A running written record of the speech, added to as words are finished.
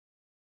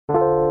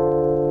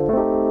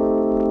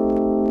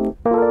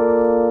This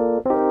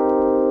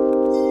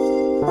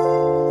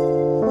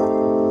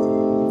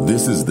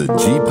is the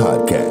G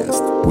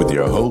Podcast with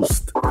your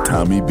host,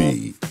 Tonya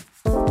B.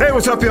 Hey,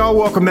 what's up, y'all?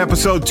 Welcome to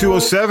episode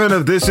 207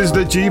 of This is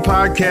the G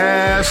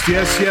Podcast.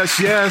 Yes.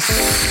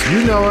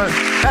 You know it.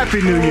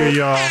 Happy New Year,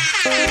 y'all.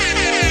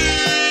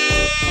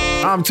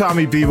 I'm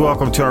Tonya B.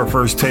 Welcome to our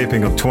first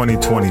taping of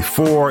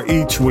 2024.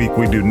 Each week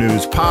we do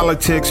news,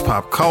 politics,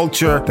 pop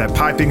culture, that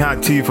piping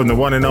hot tea from the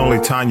one and only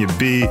Tonya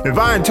B. If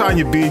I and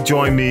Tonya B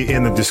join me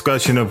in the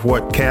discussion of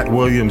what Katt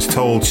Williams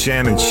told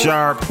Shannon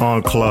Sharpe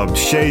on Club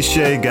Shay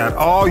Shay, got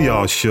all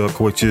y'all shook,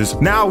 which is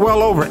now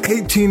well over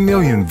 18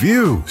 million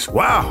views.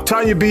 Wow.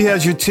 Tonya B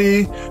has your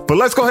tea, but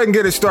let's go ahead and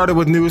get it started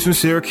with news from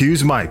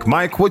Syracuse.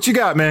 Mike, what you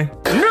got, man?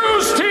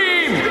 News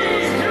team,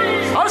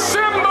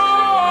 assemble!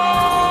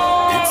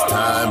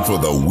 Time for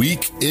the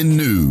Week in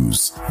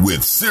News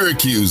with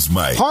Syracuse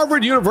Mike.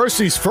 Harvard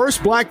University's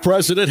first black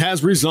president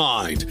has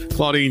resigned.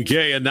 Claudine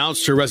Gay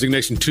announced her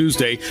resignation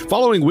Tuesday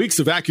following weeks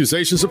of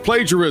accusations of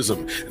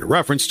plagiarism in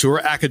reference to her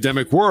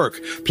academic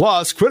work,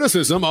 plus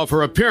criticism of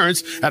her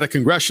appearance at a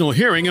congressional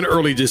hearing in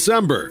early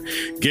December.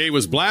 Gay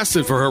was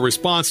blasted for her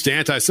response to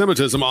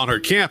anti-Semitism on her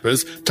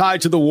campus tied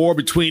to the war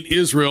between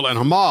Israel and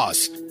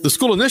Hamas. The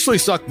school initially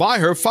stuck by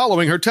her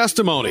following her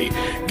testimony.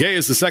 Gay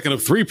is the second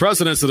of three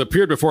presidents that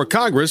appeared before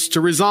Congress to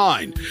resign.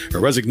 Her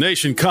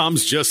resignation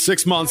comes just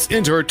 6 months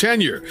into her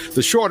tenure,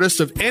 the shortest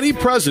of any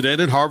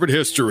president in Harvard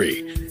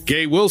history.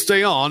 Gay will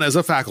stay on as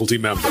a faculty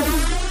member.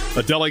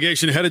 A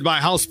delegation headed by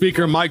House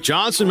Speaker Mike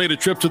Johnson made a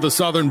trip to the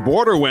southern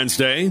border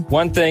Wednesday.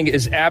 One thing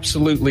is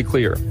absolutely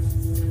clear.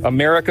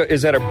 America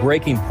is at a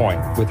breaking point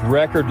with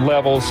record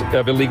levels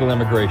of illegal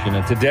immigration.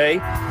 And today,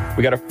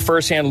 we got a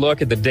firsthand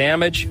look at the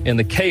damage and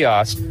the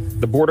chaos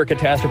the border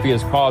catastrophe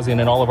is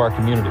causing in all of our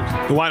communities.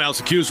 The White House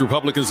accused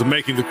Republicans of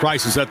making the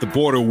crisis at the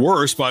border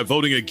worse by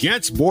voting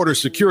against border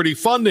security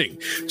funding.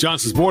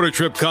 Johnson's border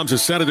trip comes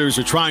as senators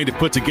are trying to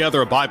put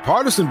together a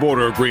bipartisan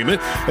border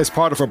agreement as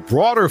part of a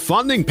broader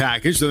funding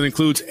package that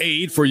includes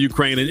aid for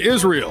Ukraine and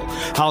Israel.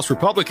 House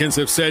Republicans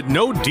have said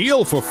no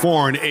deal for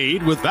foreign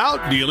aid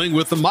without dealing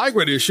with the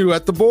migrant issue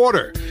at the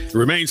border. It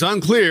remains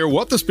unclear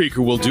what the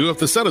Speaker will do if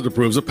the Senate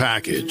approves a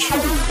package.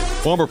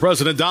 Former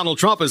President Donald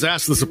Trump has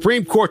asked the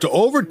Supreme Court to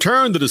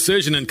overturn the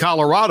decision in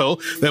Colorado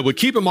that would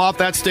keep him off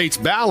that state's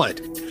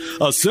ballot.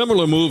 A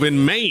similar move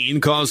in Maine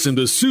caused him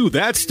to sue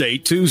that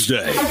state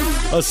Tuesday.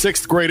 A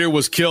sixth grader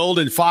was killed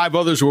and 5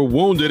 others were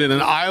wounded in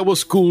an Iowa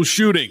school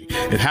shooting.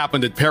 It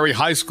happened at Perry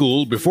High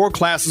School before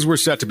classes were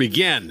set to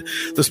begin.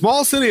 The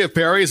small city of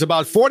Perry is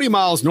about 40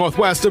 miles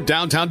northwest of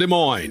downtown Des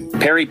Moines.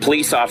 Perry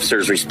police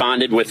officers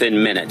responded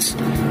within minutes.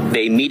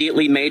 They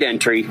immediately made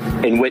entry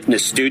and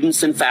witnessed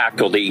students and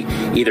faculty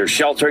either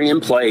sheltering in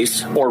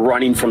place or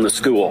running from the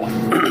school.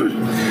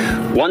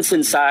 Once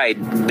inside,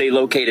 they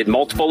located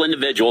multiple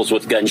individuals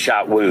with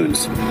gunshot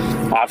wounds.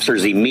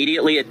 Officers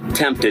immediately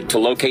attempted to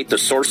locate the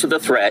source of the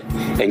threat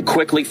and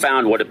quickly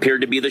found what appeared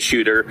to be the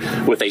shooter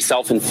with a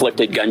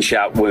self-inflicted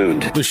gunshot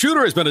wound. The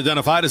shooter has been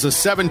identified as a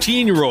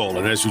 17-year-old,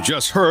 and as you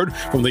just heard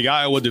from the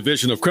Iowa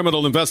Division of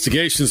Criminal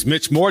Investigations'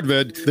 Mitch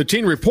Mordvid, the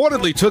teen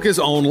reportedly took his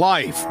own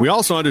life. We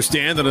also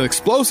understand that an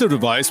explosive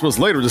device was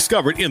later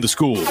discovered in the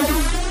school.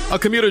 A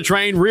commuter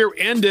train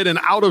rear-ended an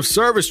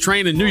out-of-service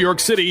train in New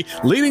York City,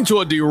 leading to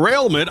a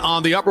derailment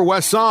on the Upper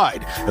West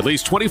Side. At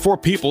least 24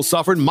 people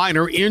suffered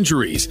minor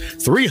injuries.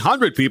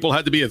 300 people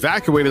had to be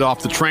evacuated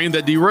off the train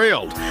that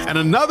derailed, and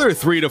another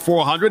 300 to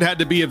 400 had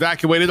to be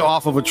evacuated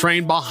off of a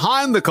train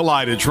behind the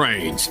collided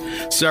trains.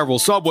 Several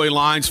subway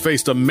lines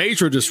faced a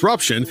major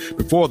disruption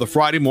before the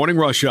Friday morning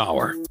rush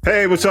hour.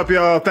 Hey, what's up,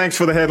 y'all? Thanks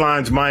for the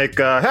headlines, Mike.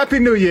 Happy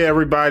New Year,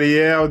 everybody.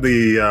 Yeah,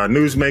 the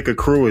Newsmaker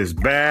crew is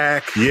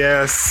back.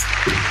 Yes.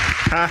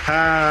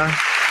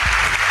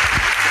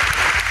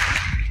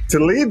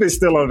 Talib is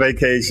still on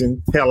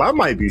vacation. Hell, I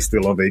might be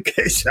still on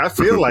vacation. I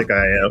feel like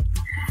I am.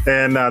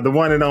 And the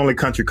one and only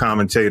country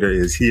commentator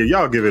is here.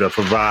 Y'all give it up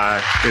for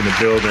Vi in the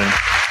building.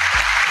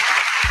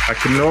 I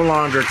can no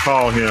longer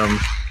call him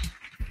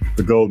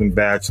the Golden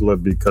Bachelor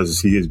because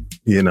he is,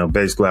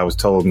 basically I was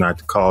told not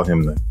to call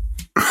him that.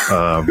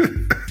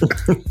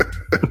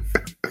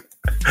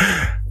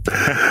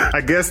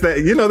 I guess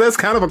that, that's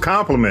kind of a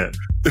compliment,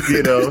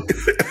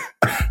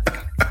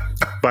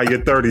 by your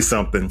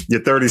 30-something. Your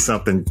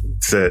 30-something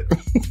set.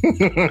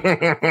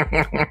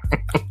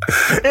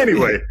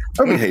 Anyway.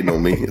 Don't be hating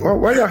on me.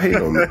 Why y'all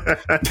hating on me?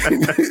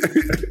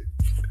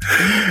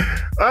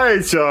 All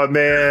right, y'all,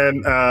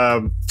 man.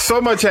 So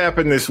much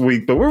happened this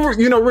week, but we're,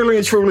 really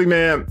and truly,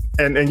 man,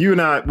 and you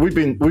and I, we've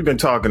been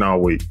talking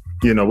all week.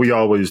 We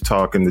always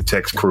talk in the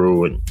text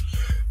crew and,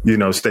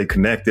 stay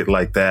connected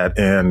like that.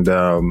 And,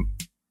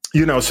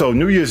 so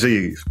New Year's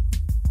Eve,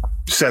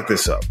 set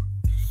this up.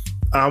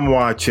 I'm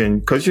watching,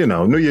 because,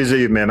 New Year's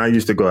Eve, man, I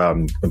used to go out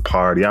and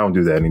party. I don't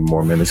do that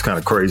anymore, man. It's kind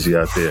of crazy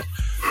out there.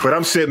 But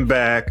I'm sitting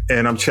back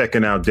and I'm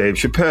checking out Dave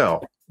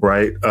Chappelle,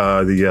 right?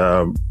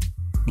 The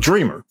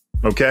Dreamer,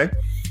 okay?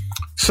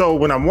 So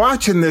when I'm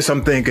watching this,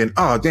 I'm thinking,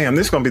 oh, damn,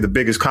 this is going to be the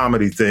biggest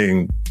comedy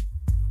thing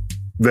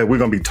that we're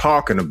going to be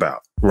talking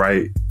about.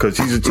 right? Because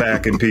he's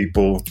attacking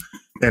people.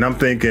 And I'm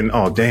thinking,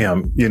 oh,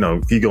 damn, you know,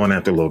 he going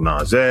after Lil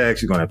Nas X,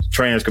 he's going after the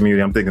trans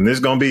community. I'm thinking this is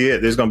going to be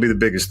it. This is going to be the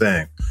biggest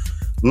thing.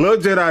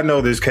 Little did I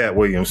know this Katt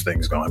Williams thing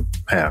is going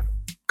to happen.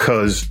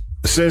 Because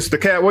since the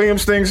Katt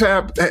Williams thing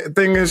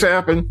has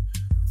happened,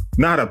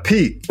 not a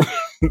peep.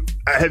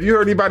 Have you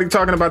heard anybody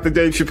talking about the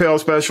Dave Chappelle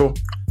special?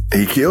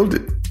 He killed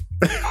it.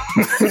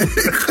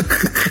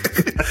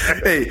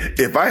 Hey,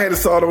 if I had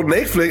saw it on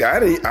Netflix,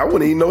 I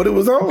wouldn't even know what it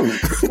was on.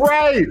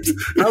 Right.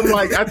 I'm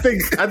like, I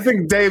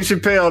think Dave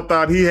Chappelle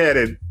thought he had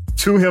it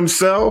to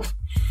himself.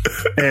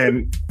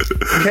 And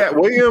Katt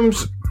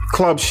Williams,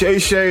 Club Shay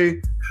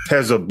Shay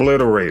has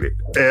obliterated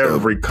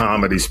every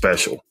comedy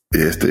special.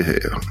 Yes, they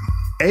have.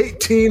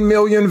 18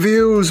 million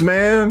views,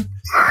 man.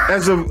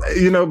 As of,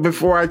 you know,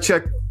 before I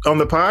checked on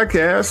the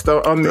podcast,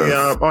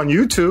 on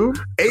YouTube,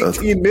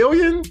 18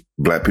 million.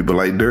 Black people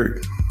like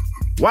dirt.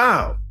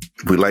 Wow.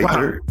 We like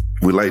dirt.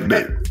 We like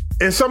dirt.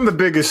 And some of the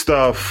biggest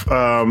stuff,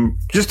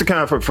 just to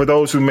kind of, for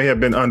those who may have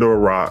been under a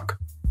rock,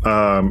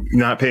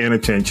 not paying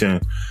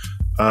attention,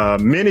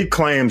 many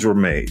claims were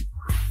made.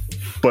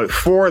 But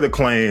 4 of the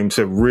claims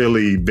have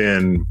really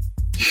been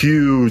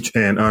huge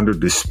and under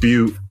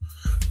dispute.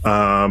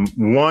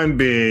 One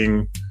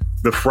being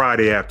the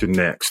Friday After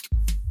Next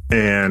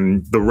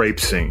and the rape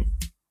scene.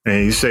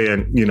 And he's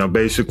saying, you know,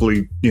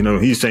 basically, you know,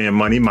 he's saying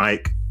Money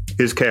Mike,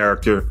 his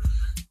character,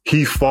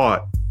 he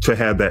fought to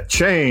have that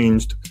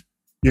changed,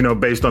 you know,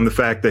 based on the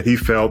fact that he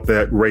felt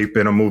that rape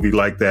in a movie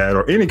like that,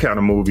 or any kind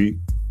of movie,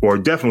 or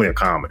definitely a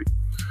comedy,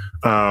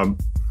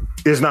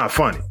 is not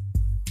funny.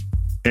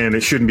 And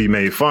it shouldn't be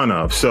made fun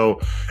of.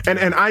 So,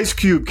 and Ice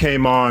Cube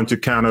came on to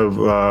kind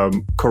of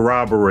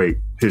corroborate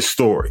his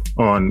story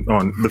on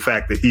the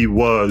fact that he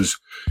was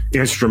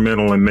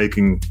instrumental in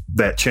making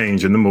that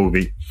change in the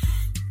movie.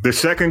 The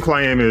second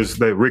claim is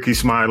that Ricky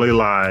Smiley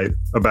lied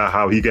about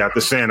how he got the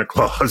Santa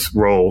Claus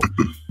role.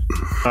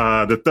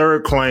 The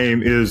third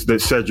claim is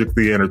that Cedric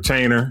the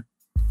Entertainer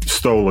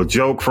stole a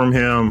joke from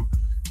him.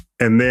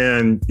 And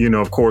then, you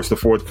know, of course, the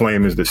fourth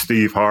claim is that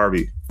Steve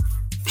Harvey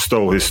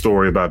stole his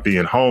story about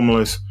being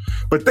homeless.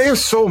 But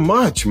there's so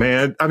much,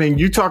 man. I mean,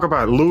 you talk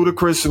about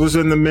Ludacris was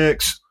in the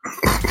mix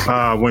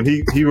when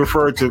he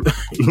referred to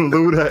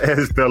Luda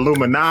as the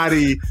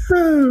Illuminati,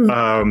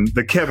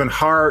 the Kevin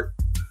Hart.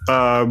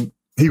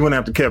 He went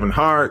after Kevin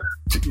Hart,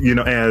 you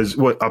know, as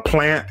a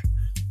plant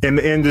in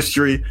the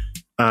industry.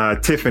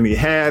 Tiffany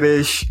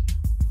Haddish,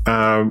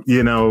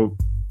 you know,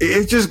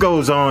 it just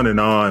goes on,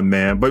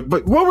 man. But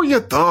what were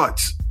your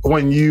thoughts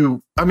when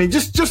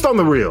just on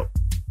the real,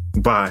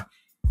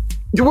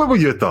 what were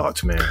your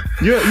thoughts, man?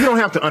 You don't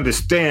have to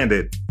understand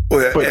it.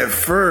 Well, at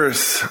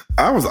first,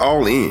 I was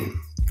all in.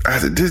 I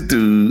said, this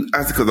dude,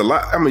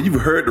 because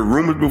you've heard the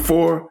rumors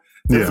before.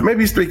 Yeah.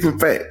 Maybe he's speaking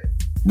fact.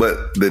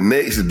 But the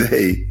next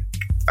day,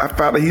 I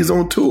found out he's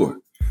on tour.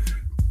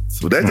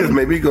 So that just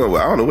made me go,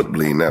 well, I don't know what to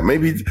believe now.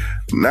 Maybe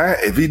now,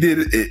 if he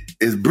did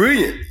it's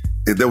brilliant.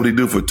 Is that what he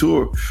do for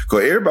tour?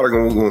 Because everybody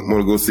going to want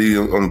to go see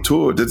him on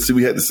tour just to see what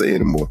he had to say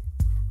anymore.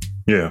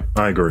 Yeah,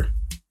 I agree.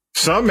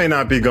 Some may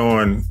not be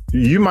going.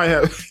 You might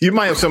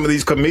have some of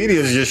these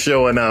comedians just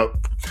showing up.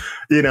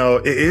 You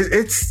know,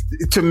 it's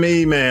to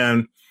me,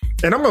 man.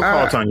 And I'm gonna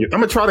call Tonya. I'm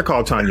gonna try to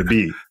call Tonya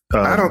B.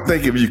 I don't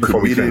think if you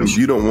comedian,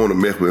 you don't want to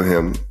mess with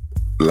him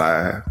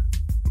live.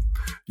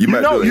 You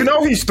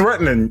know he's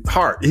threatening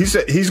Hart. He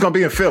said he's gonna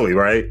be in Philly,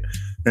 right?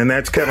 And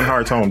that's Kevin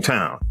Hart's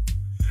hometown.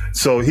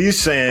 So he's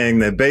saying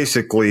that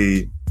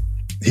basically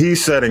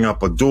he's setting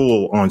up a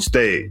duel on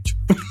stage.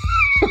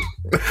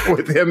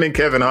 With him and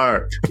Kevin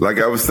Hart. Like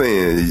I was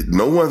saying,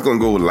 no one's going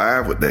to go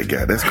live with that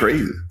guy. That's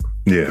crazy.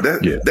 Yeah.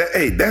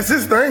 That's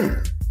his thing.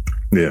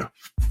 Yeah.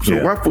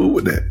 So why fool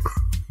with that?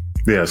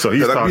 Yeah, so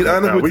he's talking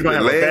about we're going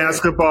to have a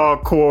basketball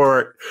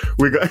court.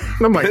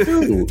 I'm like,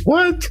 dude,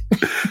 what?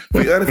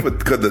 Be honest,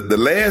 because the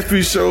last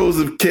few shows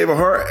of Kevin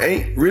Hart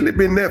ain't really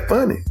been that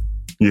funny.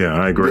 Yeah,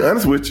 I agree. Be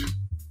honest with you.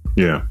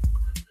 Yeah.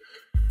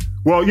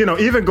 Well, you know,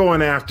 even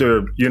going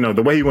after, you know,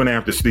 the way he went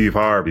after Steve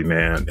Harvey,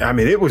 man, I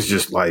mean, it was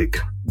just like,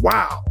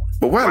 wow.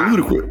 But why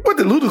Ludacris? What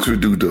did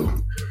Ludacris do, though?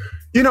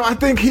 You know, I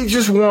think he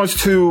just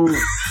wants to.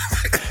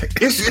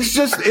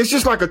 It's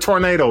just like a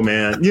tornado,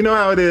 man. You know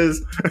how it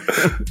is.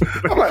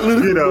 I'm like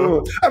Ludacris. You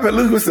know,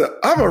 Ludacris said,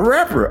 "I'm a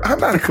rapper. I'm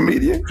not a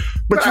comedian."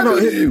 But you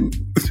know,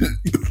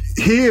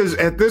 he is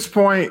at this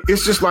point.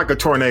 It's just like a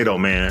tornado,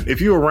 man.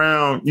 If you're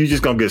around, you're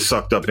just gonna get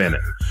sucked up in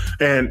it.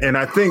 And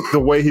I think the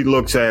way he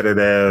looks at it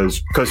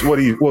as, because what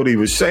he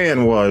was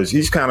saying was,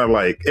 he's kind of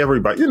like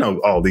everybody. You know,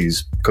 all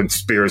these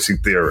conspiracy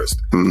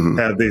theorists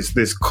have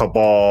this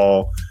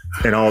cabal.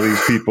 And all these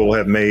people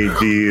have made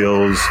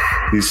deals,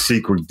 these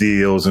secret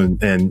deals,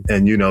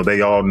 and you know,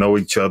 they all know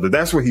each other.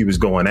 That's what he was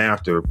going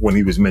after when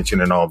he was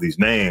mentioning all these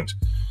names.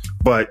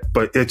 But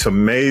it's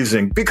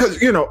amazing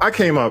because, you know, I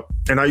came up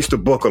and I used to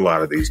book a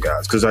lot of these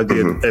guys because I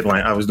did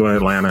Atlanta. I was doing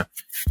Atlanta,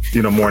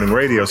 you know, morning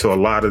radio. So a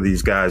lot of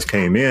these guys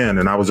came in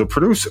and I was a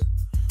producer.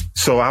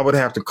 So I would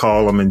have to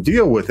call them and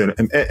deal with it.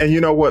 And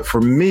you know what,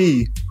 for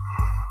me,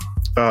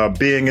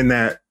 being in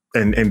that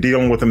and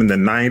dealing with them in the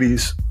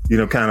 90s,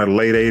 kind of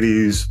late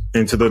 80s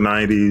into the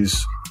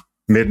 90s,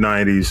 mid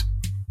 90s.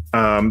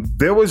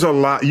 There was a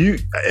lot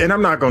and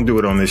I'm not going to do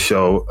it on this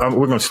show.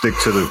 We're going to stick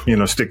to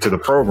the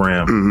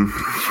program.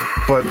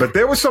 Mm-hmm. But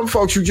there were some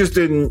folks you just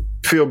didn't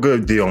feel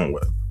good dealing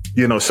with.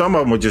 Some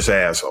of them were just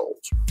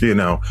assholes,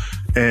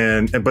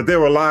 but there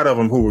were a lot of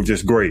them who were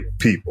just great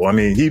people. I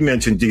mean, he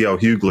mentioned D.L.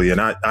 Hughley,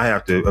 and I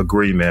have to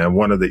agree, man.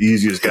 One of the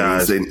easiest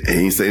guys. He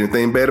didn't say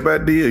anything bad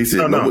about D.L. He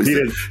said,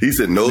 he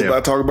said,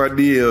 nobody talk about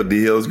D.L.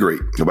 D.L.'s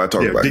great. Nobody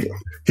talk about him.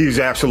 He's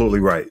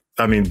absolutely right.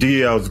 I mean,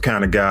 DL's the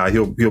kind of guy,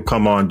 he'll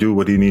come on, do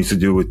what he needs to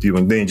do with you,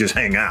 and then just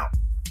hang out.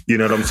 You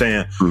know what I'm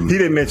saying? Mm-hmm. He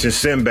didn't mention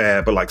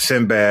Sinbad, but like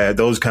Sinbad,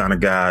 those kind of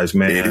guys,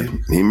 man. Eddie.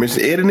 He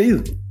mentioned Eddie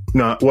neither.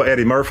 No, what,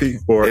 Eddie Murphy?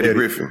 Or Eddie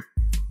Griffin.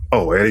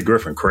 Oh, Eddie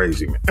Griffin,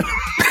 crazy, man.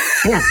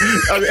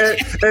 I mean,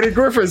 Eddie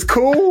Griffin's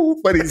cool,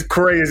 but he's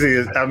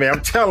crazy. I mean,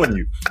 I'm telling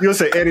you. You'll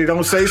say, Eddie,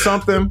 don't say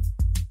something.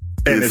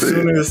 And as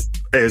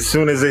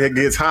soon as it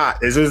gets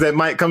hot, as soon as that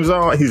mic comes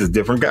on, he's a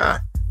different guy.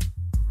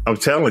 I'm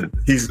telling you,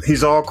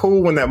 he's all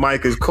cool when that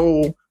mic is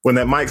cool, when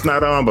that mic's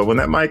not on, but when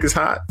that mic is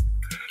hot,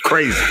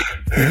 crazy.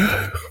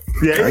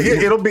 Yeah,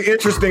 it'll be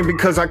interesting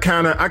because I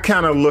kind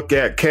of look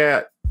at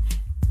Katt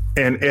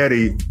and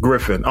Eddie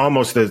Griffin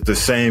almost as the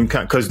same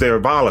kind, because they're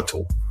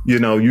volatile. You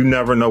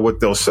never know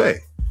what they'll say.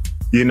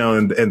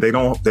 And they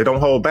don't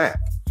hold back.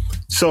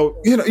 So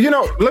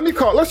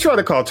let's try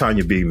to call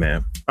Tonya B,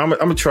 man. I'm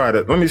gonna try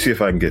to. Let me see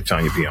if I can get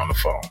Tonya B on the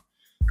phone,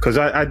 because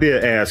I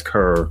did ask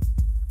her.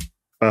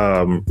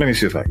 Let me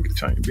see if I can get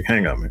Tonya B.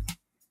 Hang on, man.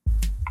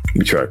 Let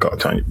me try to call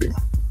Tonya B.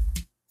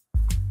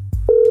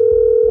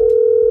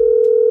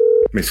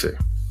 Let me see.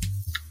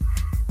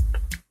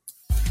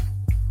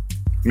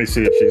 Let me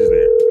see if she's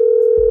there.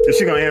 Is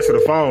she gonna answer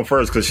the phone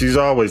first? Because she's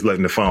always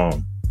letting the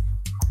phone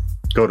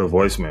go to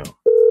voicemail. Damn,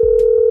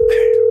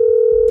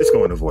 it's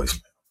going to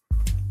voicemail.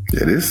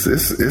 Yeah, it's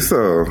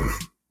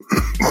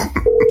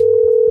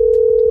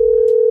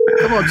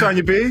Come on,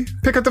 Tonya B.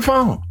 Pick up the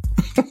phone.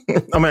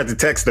 I'm gonna have to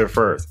text her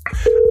first.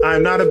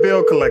 I'm not a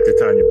bill collector,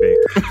 Tonya B.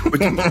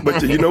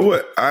 but you know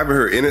what? I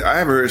haven't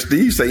heard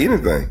Steve say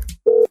anything.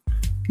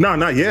 No,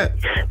 not yet.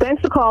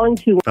 Thanks for calling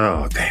to.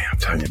 Oh, damn,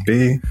 Tonya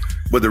B.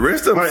 But the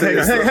rest of them.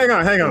 Hang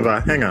on, Vi.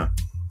 Hang on.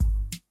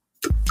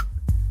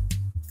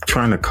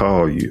 Trying to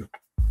call you.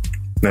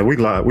 Now we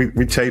live,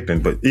 we taping,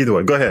 but either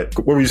way, go ahead.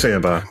 What were you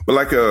saying, Vi? But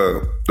like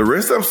the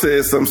rest of them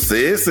said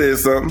something. Said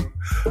something.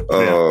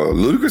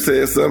 Ludacris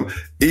said something.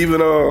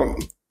 Even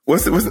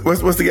what's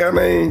the guy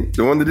name?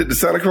 The one that did the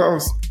Santa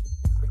Claus?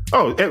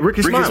 Oh,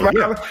 Ricky Smiley.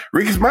 Yeah.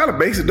 Ricky Smiley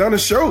basically done a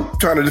show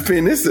trying to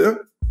defend himself.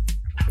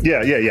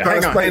 Yeah.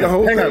 Trying to explain the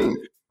whole thing.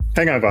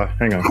 Hang on, Vi.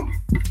 Hang on.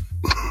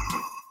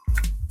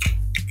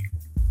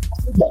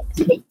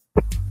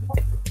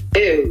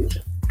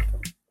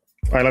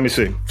 All right, let me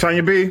see.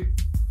 Tonya B.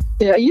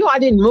 Yeah, I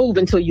didn't move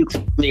until you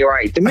told me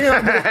right. The minute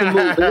I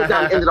moved, it was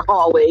down the end of the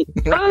hallway.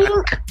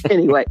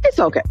 Anyway, it's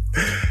okay.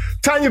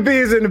 Tonya B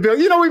is in the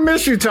building. We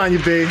miss you, Tonya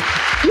B.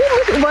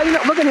 Yeah, well,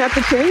 we're going to have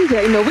to change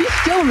that. We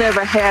still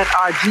never had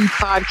our G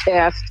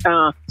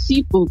Podcast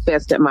Seafood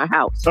Fest at my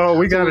house. Oh,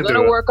 we got to do it. We're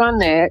going to work on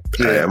that.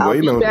 Yeah, I'll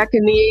be back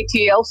in the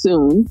ATL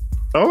soon.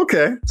 Oh,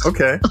 okay.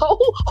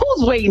 Oh,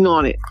 who's waiting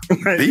on it?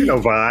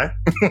 Vi.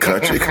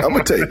 Country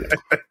commentator.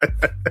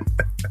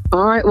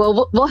 All right.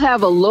 Well, we'll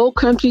have a low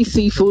country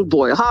seafood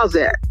boil. How's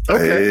that?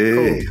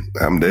 Okay,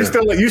 cool. I'm there. You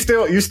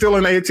still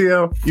in the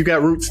ATL? You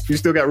got roots? You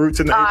still got roots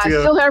in the ATL? I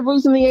still have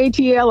roots in the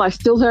ATL. I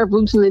still have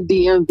roots in the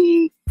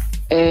DMV.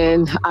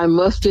 And I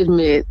must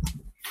admit,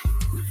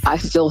 I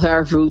still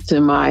have roots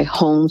in my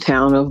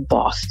hometown of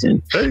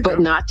Boston. But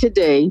not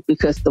today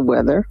because the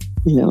weather,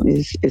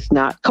 is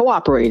not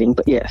cooperating.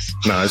 But yes.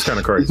 No, it's kind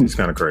of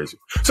crazy.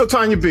 So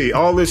Tonya B,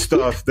 all this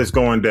stuff that's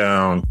going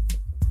down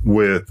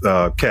with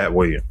Katt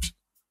Williams.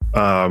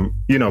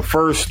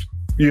 First,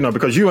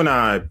 because you and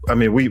I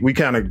mean, we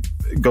kind of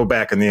go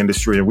back in the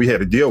industry and we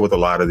had to deal with a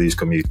lot of these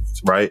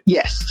comedians, right?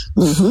 Yes.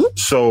 Mm-hmm.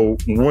 So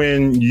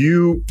when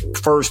you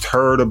first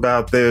heard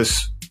about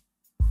this,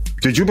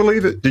 did you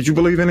believe it? Did you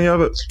believe any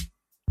of it?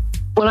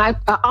 When I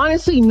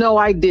honestly, no,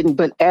 I didn't.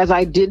 But as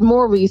I did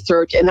more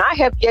research, and I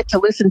have yet to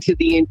listen to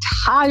the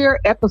entire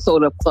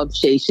episode of Club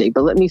Shay Shay,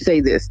 but let me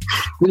say this.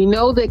 We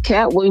know that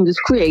Katt Williams is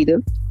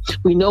creative.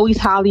 We know he's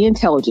highly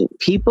intelligent.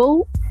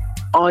 People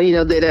that are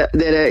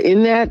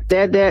in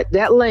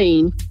that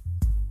lane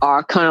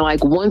are kind of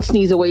like one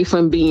sneeze away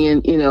from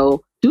being, because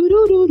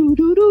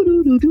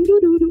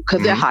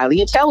they're highly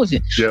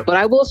intelligent. Yep. But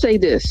I will say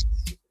this.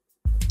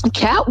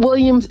 Katt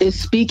Williams is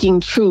speaking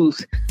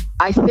truth.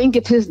 I think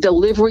if his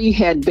delivery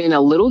had been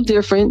a little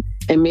different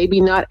and maybe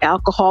not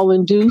alcohol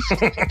induced,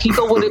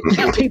 people would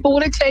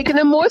have taken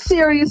him more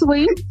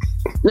seriously.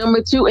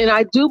 Number two, and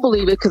I do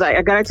believe it because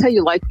I got to tell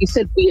you, like you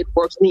said, we had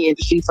worked in the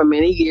industry for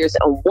many years.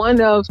 And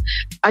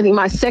I think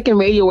my second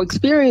radio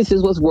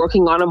experiences was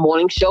working on a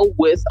morning show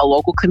with a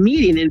local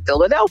comedian in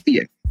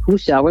Philadelphia, who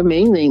shall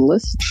remain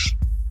nameless.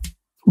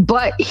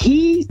 But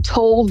he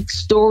told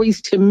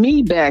stories to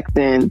me back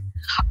then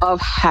of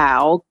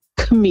how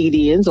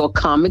comedians or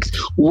comics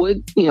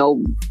would,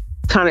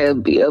 kind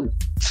of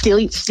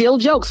steal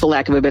jokes, for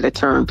lack of a better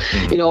term.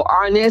 You know,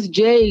 Arnez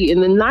J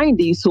in the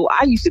 90s, who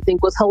I used to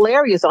think was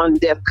hilarious on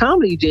Def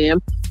Comedy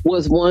Jam,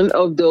 was one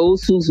of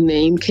those whose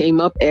name came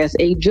up as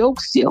a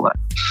joke stealer.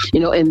 You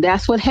know, and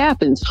that's what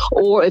happens.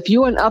 Or if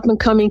you're an up and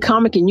coming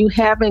comic and you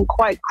haven't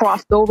quite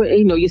crossed over,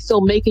 you know, you're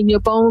still making your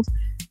bones.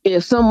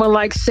 If someone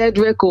like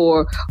Cedric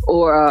or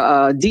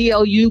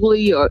D.L.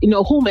 Hughley or, you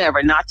know,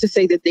 whomever, not to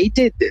say that they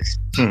did this,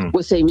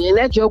 would say, man,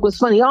 that joke was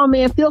funny. Oh,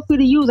 man, feel free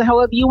to use it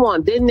however you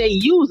want. Then they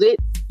use it.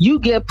 You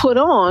get put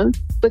on,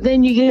 but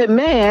then you get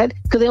mad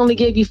because they only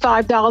gave you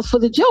 $5 for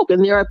the joke.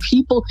 And there are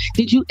people,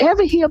 did you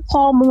ever hear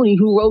Paul Mooney,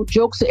 who wrote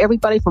jokes to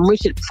everybody from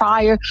Richard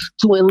Pryor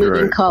to In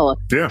Living Color?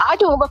 Yeah. I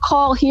don't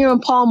recall hearing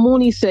Paul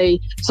Mooney say,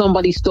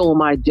 somebody stole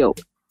my joke.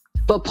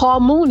 But Paul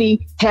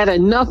Mooney had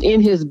enough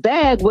in his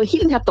bag where he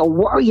didn't have to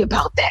worry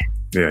about that.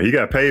 Yeah, he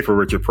got paid for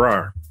Richard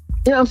Pryor.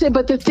 You know what I'm saying?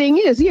 But the thing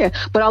is,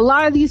 but a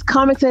lot of these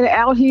comics that are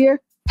out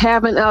here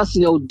having us,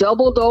 you know,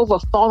 doubled over,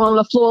 fall on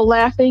the floor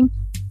laughing,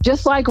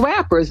 just like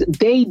rappers,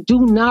 they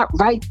do not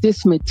write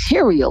this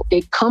material.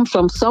 It comes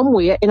from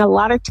somewhere, and a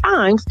lot of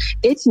times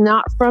it's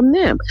not from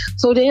them.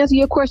 So to answer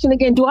your question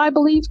again, do I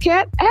believe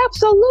Katt?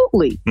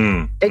 Absolutely.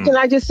 And can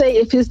I just say,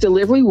 if his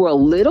delivery were a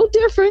little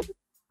different,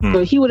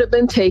 so he would have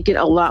been taken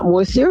a lot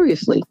more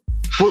seriously.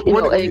 Go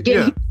ahead,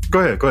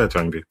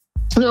 Tonya B.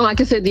 You know, like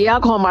I said, the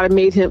alcohol might have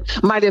made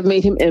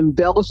him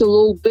embellish a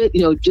little bit,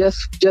 you know,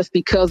 just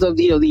because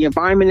of, you know, the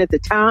environment at the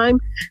time.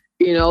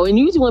 You know, and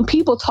usually when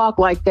people talk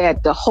like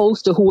that, the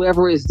host or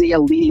whoever is there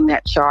leading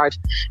that charge,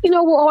 you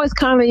know, will always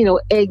kind of, you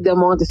know, egg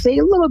them on to say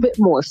a little bit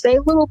more, say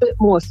a little bit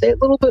more, say a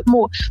little bit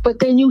more. But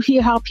then you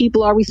hear how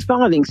people are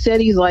responding.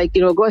 Seti's like,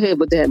 you know, go ahead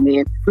with that,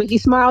 man. Ricky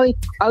Smiley,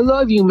 I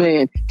love you,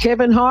 man.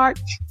 Kevin Hart,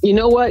 you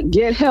know what?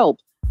 Get help.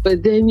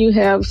 But then you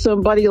have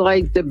somebody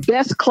like, the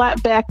best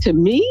clap back to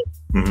me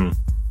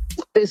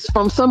is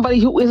from somebody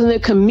who isn't a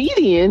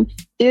comedian,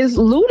 is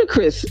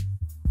Ludacris.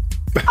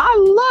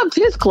 I loved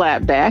his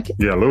clap back.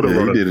 Yeah,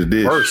 Luda did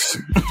it worse.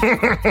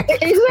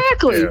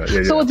 Exactly.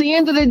 Yeah. So at the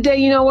end of the day,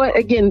 you know what?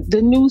 Again, the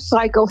news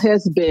cycle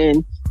has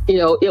been, you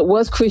know, it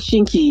was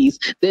Christian Keys,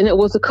 then it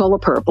was The Color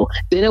Purple,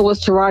 then it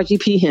was Taraji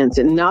P.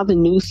 Henson. Now the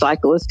news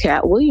cycle is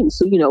Katt Williams,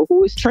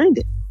 who is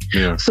trending.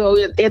 Yeah. So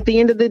at the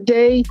end of the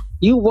day,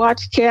 you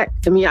watch Katt.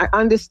 I mean, I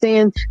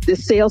understand the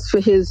sales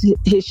for his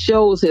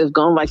shows have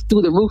gone like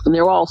through the roof, and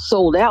they're all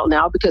sold out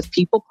now because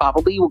people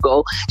probably will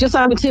go. Just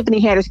like when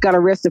Tiffany Haddish got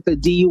arrested for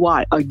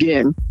DUI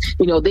again,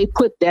 you know, they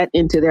put that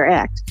into their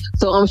act.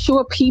 So I'm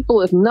sure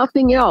people, if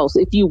nothing else,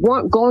 if you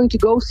weren't going to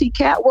go see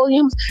Katt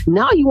Williams,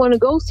 now you want to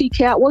go see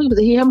Katt Williams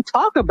and hear him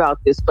talk about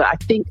this. But I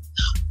think,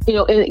 you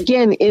know, and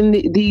again,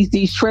 in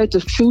these shreds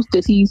of truth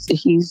that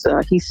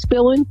he's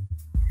spilling,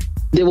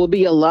 there will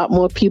be a lot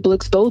more people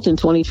exposed in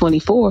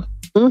 2024.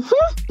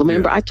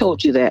 Remember, I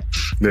told you that.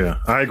 Yeah,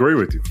 I agree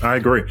with you. I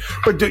agree.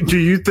 But do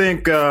you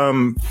think,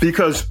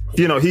 because,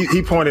 you know,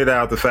 he pointed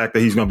out the fact that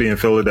he's going to be in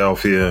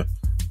Philadelphia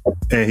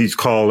and he's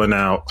calling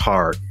out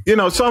hard. You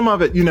know, some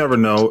of it, you never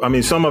know. I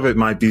mean, some of it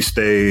might be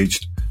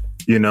staged,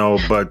 you know,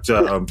 but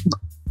go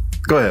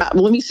ahead.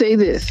 Let me say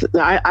this.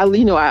 I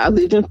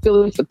lived in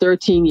Philly for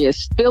 13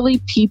 years.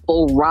 Philly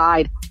people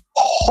ride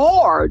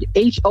hard,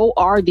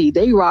 HORD.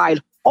 They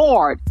ride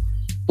hard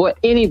for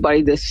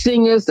anybody, the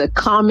singers, the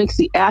comics,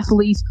 the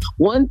athletes.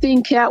 One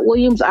thing, Katt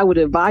Williams, I would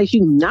advise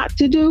you not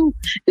to do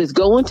is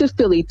go into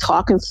Philly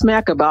talking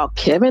smack about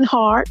Kevin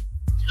Hart,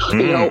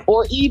 you know,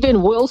 or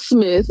even Will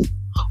Smith,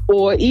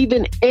 or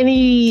even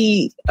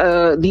any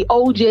the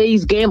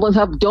OJ's Gambling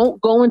Hub.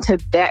 Don't go into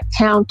that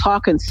town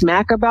talking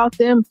smack about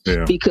them,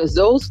 because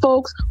those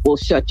folks will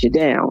shut you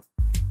down.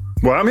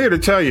 Well, I'm here to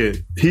tell you,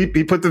 he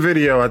put the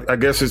video. I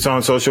guess it's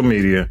on social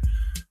media.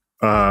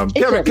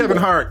 Kevin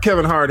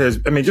Hart has,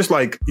 I mean, just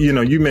like, you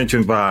know, you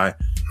mentioned Vi,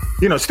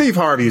 you know, Steve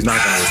Harvey is not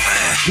going to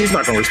respond. He's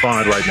not going to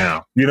respond right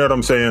now. You know what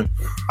I'm saying?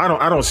 I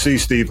don't see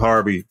Steve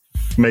Harvey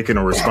making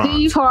a response.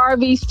 Steve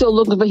Harvey's still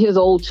looking for his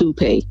old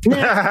toupee.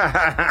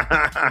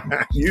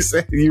 You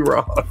said you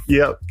wrong.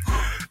 Yep.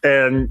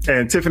 And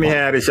Tiffany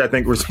Haddish, I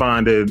think,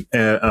 responded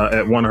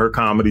at one of her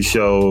comedy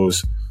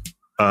shows.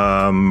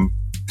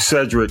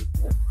 Cedric,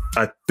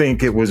 I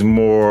think it was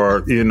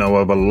more, you know,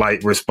 of a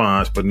light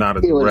response, but not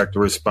a direct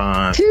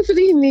response.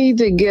 Tiffany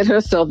needs to get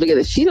herself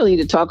together. She don't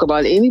need to talk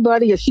about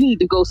anybody, or she need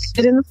to go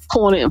sit in the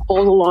corner and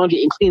fold the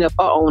laundry and clean up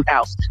her own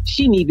house.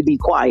 She need to be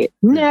quiet.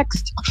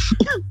 Next.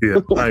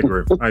 Yeah, I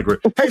agree.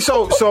 Hey,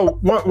 so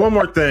one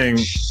more thing,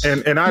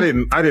 and I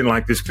didn't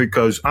like this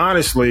because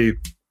honestly,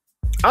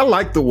 I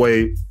like the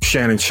way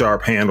Shannon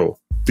Sharpe handled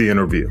the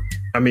interview.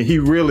 I mean, he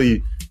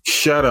really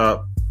shut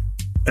up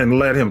and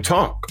let him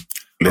talk.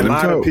 A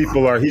lot of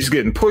people he's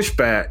getting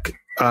pushback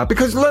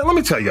because let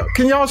me tell you,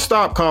 can y'all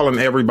stop calling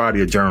everybody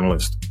a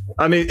journalist?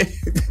 I mean,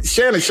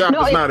 Shannon Sharpe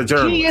is not a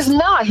journalist. He is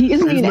not. He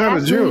isn't an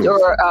athlete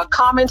or a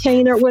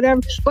commentator or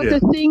whatever. But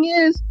the thing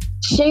is,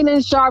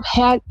 Shannon Sharpe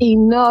had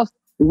enough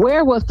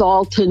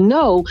wherewithal to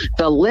know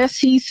the less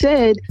he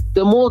said,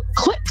 the more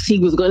clicks he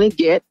was going to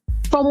get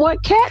from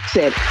what Katt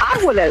said.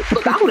 I would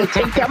have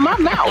taped out my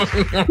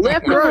mouth,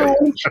 left the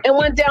room, and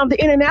went down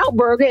to In-N-Out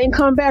Burger and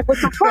come back with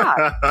some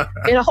fries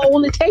and a hole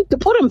in the tape to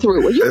put them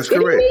through. Are you That's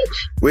kidding correct. me?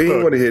 We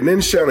ain't want to hear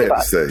nothing Shannon had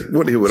to say. We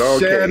want to hear what all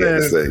Katt had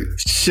to say.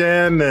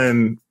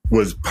 Shannon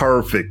was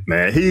perfect,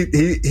 man. He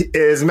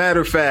as a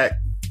matter of fact,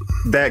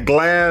 that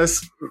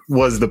glass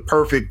was the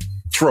perfect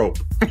trope.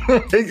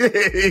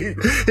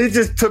 he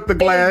just took the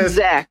glass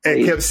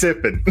and kept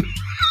sipping.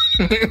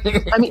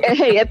 I mean,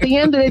 hey, at the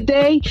end of the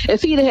day,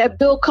 if he'd had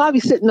Bill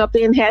Cosby sitting up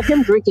there and had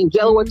him drinking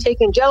Jello or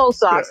taking Jello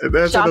shots,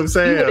 that's what I'm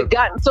saying. He would have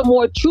gotten some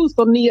more truth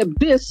from the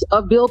abyss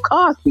of Bill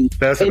Cosby.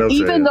 That's what I'm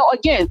saying. Even though,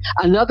 again,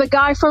 another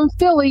guy from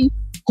Philly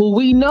who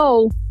we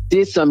know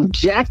did some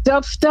jacked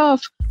up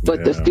stuff,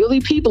 but the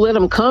Philly people let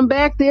him come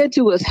back there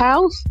to his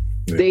house.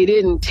 Yeah. They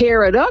didn't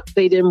tear it up.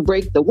 They didn't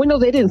break the window.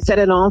 They didn't set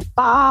it on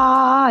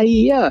fire.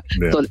 Yeah.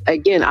 So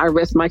again, I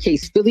rest my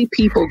case. Philly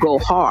people go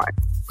hard.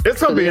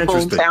 It's going to be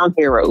interesting. Hometown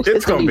heroes.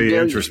 It's going to be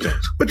interesting.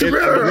 But you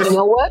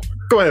know what?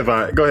 Go ahead,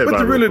 Vi. Go ahead.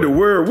 But really, the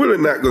world really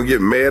not going to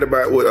get mad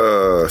about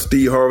what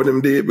Steve Harvey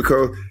them did,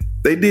 because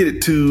they did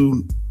it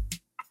to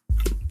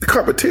the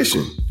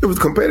competition. It was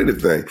a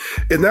competitive thing.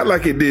 It's not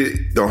like it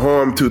did the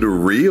harm to the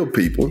real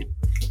people.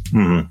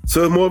 Mm-hmm.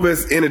 So it's more of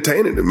it's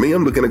entertaining to me.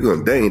 I'm looking at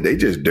going, dang, they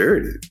just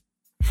dirty.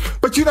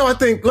 But I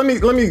think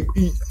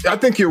I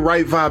think you're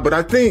right, Vi, but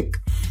I think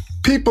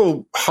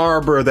people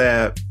harbor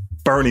that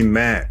Bernie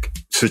Mac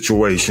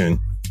situation.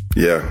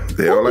 Yeah,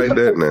 they don't like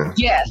that now.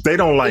 Yes. They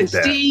don't like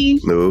that.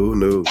 Steve no.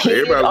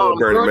 Everybody loves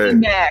Bernie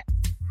Mac.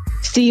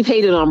 Steve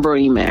hated on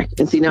Bernie Mac.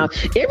 And see, now,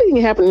 everything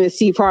that happened to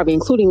Steve Harvey,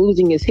 including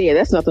losing his hair,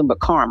 that's nothing but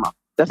karma.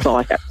 That's all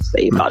I have to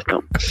say about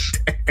him.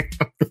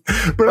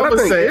 But I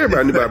think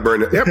everybody knew about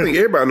Bernie. I think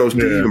everybody knows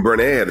Steve and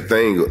Bernie had a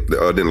thing,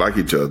 didn't like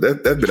each other.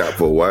 That's been out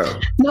for a while.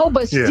 No,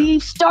 but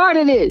Steve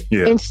started it.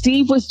 Yeah. And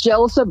Steve was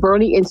jealous of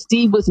Bernie, and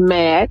Steve was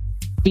mad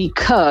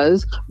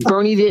because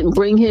Bernie didn't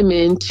bring him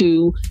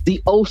into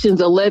the Ocean's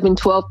 11,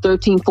 12,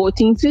 13,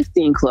 14,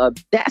 15 club.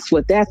 That's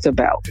what that's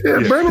about.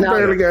 Yeah, Bernie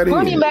barely got in.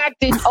 Bernie Mac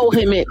didn't owe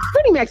him it.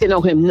 Bernie Mac didn't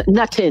owe him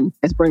nothing,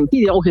 as Bernie.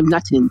 He didn't owe him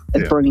nothing,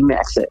 as Bernie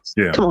Mac says.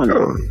 Yeah. Come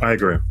on. I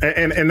agree.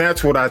 And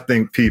that's what I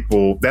think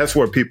that's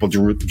where people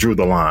drew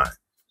the line.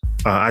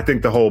 I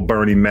think the whole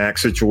Bernie Mac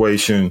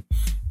situation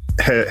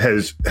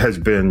has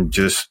been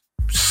just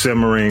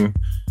simmering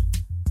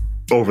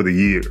over the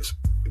years.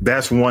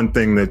 That's one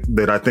thing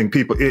that I think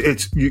people,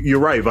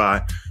 you're right,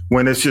 Vi.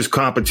 When it's just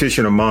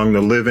competition among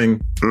the living,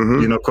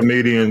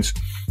 comedians,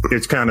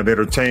 it's kind of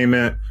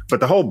entertainment. But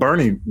the whole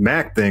Bernie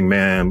Mac thing,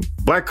 man,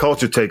 black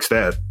culture takes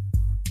that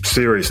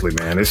seriously,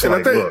 man. It's and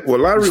like, I think, look,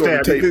 a lot of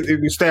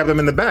you stab them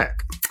in the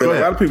back. A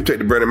lot of people take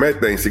the Bernie Mac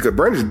thing, because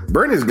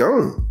Bernie's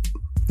gone.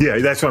 Yeah,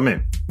 that's what I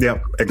mean. Yeah,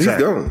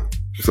 exactly. He's gone.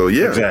 So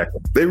exactly.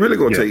 They really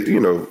gonna take.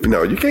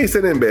 You can't say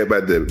anything bad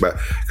about that. But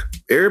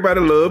everybody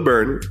loved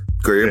Bernie.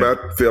 Because everybody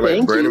felt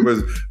like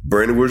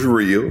Bernie was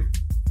real.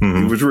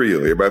 Mm-hmm. He was real.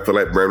 Everybody felt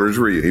like Bernie was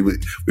real.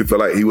 We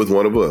felt like he was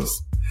one of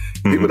us.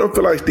 Mm-hmm. People don't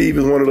feel like Steve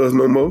is one of us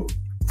no more.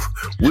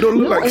 We don't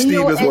look like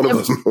Steve is one of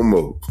us no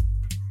more.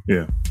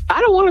 Yeah.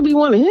 I don't want to be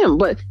one of him,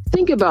 but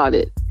think about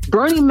it.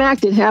 Bernie Mac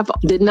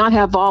did not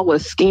have all the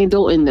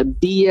scandal and the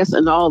BS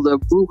and all the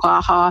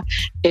brouhaha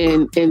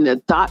and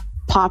the thought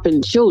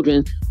popping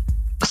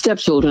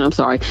stepchildren,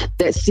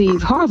 that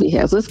Steve Harvey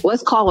has.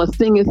 Let's call a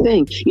thing a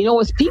thing.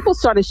 As people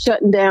started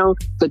shutting down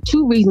for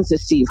two reasons to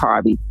Steve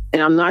Harvey,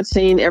 and I'm not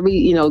saying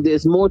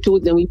there's more to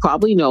it than we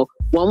probably know.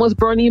 One was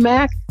Bernie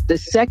Mac. The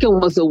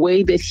second was the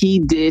way that he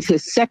did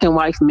his second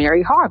wife,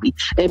 Mary Harvey.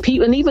 And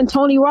even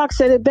Tony Rock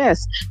said it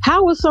best.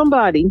 How is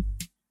somebody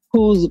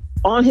who's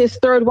on his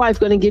third wife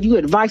going to give you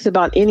advice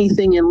about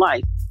anything in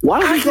life? Why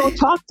don't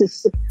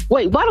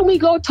we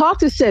go talk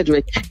to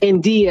Cedric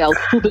and DL,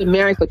 who've been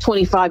married for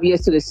 25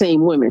 years to the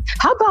same women?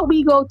 How about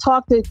we go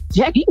talk to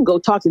Jack? You can go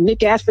talk to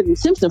Nick Ashford and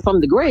Simpson from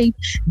the grave.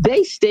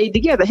 They stayed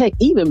together. Heck,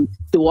 even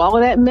through all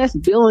of that mess,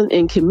 Bill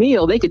and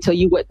Camille, they could tell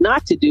you what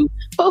not to do.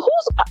 But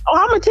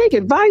I'm going to take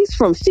advice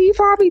from Steve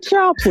Harvey.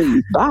 Child,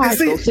 please. Bye.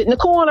 Go sit in the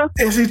corner.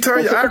 And see,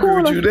 Tonya, I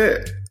agree with you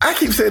that. I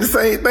keep saying the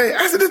same thing.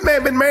 I said, this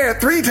man been married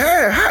 3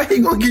 times. How he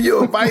going to give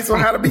you advice on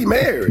how to be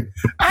married?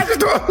 I just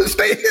don't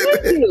understand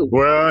that.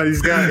 Well,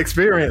 he's got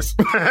experience.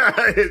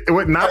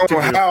 What not to do.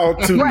 How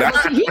to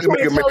not make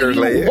a marriage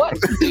laugh. What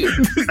to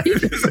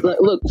do.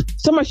 Look,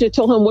 somebody should have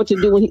told him what to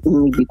do when he...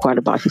 Let me be quiet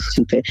about his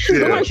stupid.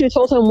 Somebody should have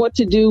told him what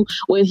to do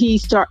when he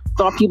thought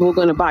people were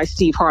going to buy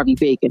Steve Harvey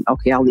bacon.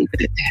 Okay, I'll leave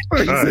it at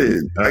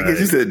that. I guess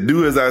you said,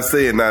 do as I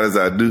say and not as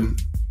I do.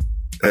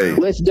 Hey.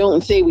 Let's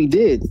don't say we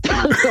did.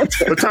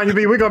 But Tonya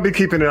B, we're gonna be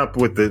keeping it up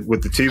with the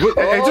tea.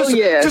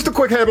 Just the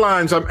quick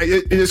headlines.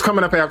 It's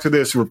coming up after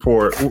this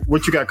report.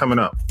 What you got coming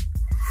up?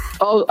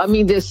 Oh, I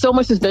mean, there's so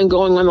much that's been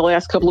going on the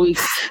last couple of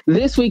weeks.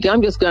 This week, I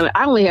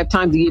only have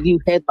time to give you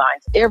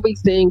headlines.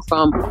 Everything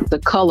from the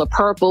color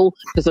purple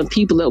to some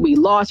people that we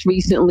lost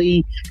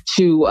recently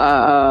to,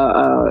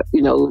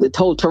 the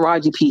whole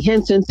Taraji P.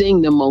 Henson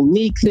thing, the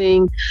Monique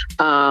thing,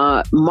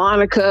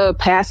 Monica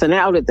passing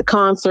out at the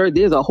concert.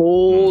 There's a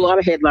whole lot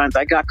of headlines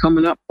I got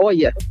coming up. Oh,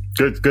 yeah.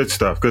 Good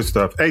stuff. Good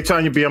stuff. Hey,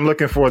 Tonya B, I'm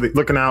looking forward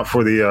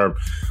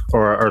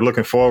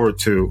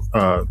to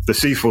the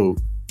seafood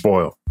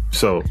boil.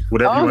 So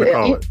whatever you want to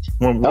call it.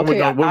 When we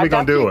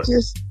gonna do it?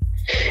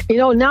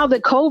 Now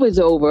that COVID's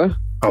over.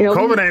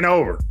 COVID ain't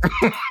over.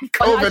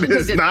 COVID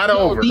is not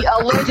over. The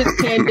alleged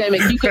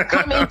pandemic. You can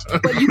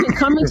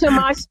come into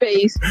my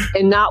space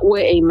and not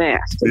wear a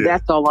mask. Yeah.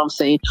 That's all I'm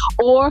saying.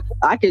 Or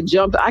I could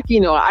I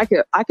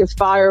could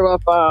fire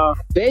up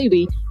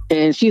Baby,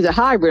 and she's a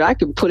hybrid. I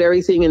could put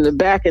everything in the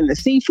back in the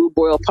seafood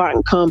boil pot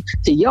and come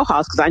to your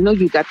house because I know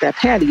you got that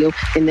patio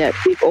and that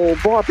big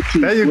old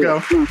barbecue. There you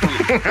go.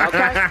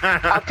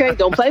 Okay.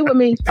 Don't play with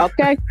me.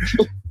 Okay.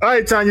 All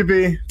right, Tonya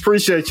B.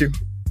 Appreciate you.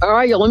 All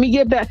right, yo, let me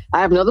get back.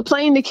 I have another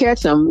plane to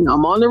catch. I'm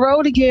on the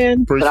road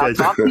again. Appreciate but I'll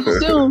talk to you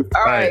soon.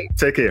 All right.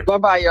 Take care.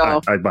 Bye-bye, y'all.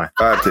 All right, bye.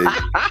 Bye, T. Man,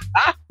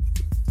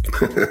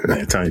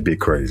 Tonya B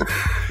crazy.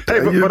 Hey,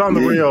 but on the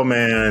real,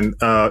 man,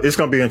 it's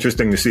going to be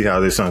interesting to see how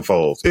this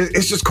unfolds.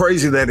 It's just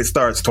crazy that it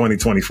starts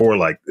 2024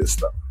 like this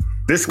stuff.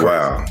 This crazy.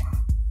 Wow.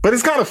 But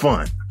it's kind of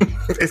fun.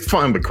 It's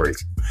fun, but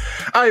crazy.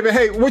 All right, but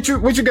hey, what you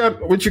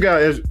got?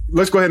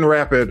 Let's go ahead and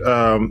wrap it.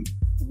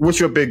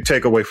 What's your big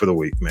takeaway for the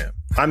week, man?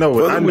 I know.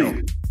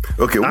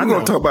 Okay, we're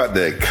going to talk about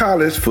the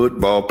college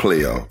football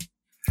playoff.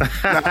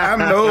 Now, I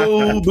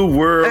know the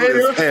world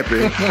is happy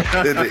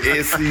that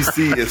the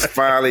SEC is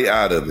finally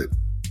out of it.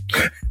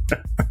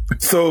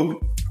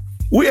 So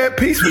we're at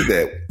peace with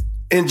that.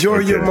 Enjoy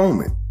your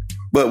moment.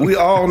 But we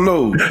all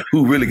know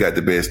who really got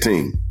the best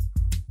team.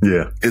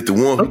 Yeah. It's the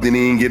one who didn't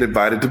even get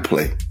invited to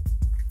play.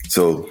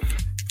 So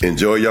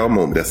enjoy your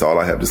moment. That's all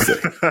I have to say.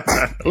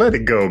 Let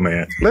it go,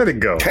 man. Let it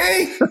go.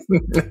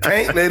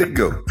 Can't let it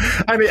go.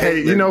 I mean,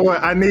 hey, you know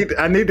what? I need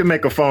to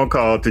make a phone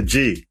call to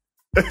G.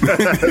 Because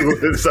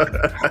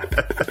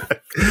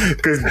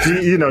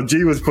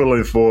G was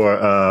pulling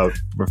for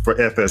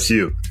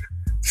FSU.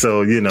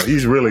 So,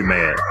 he's really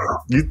mad.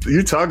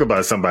 You talk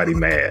about somebody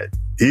mad.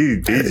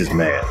 He's just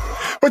mad.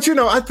 But,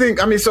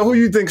 so who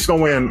you think's going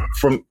to win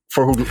for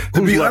who?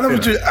 To be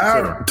honest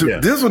with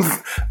you, this one,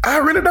 I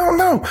really don't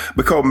know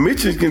because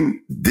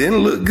Michigan didn't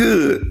look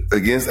good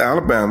against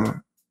Alabama.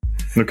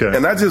 Okay.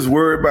 And I just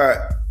worry about,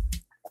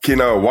 can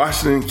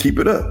Washington keep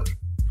it up?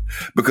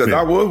 Because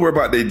I was worried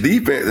about their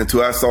defense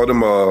until I saw them,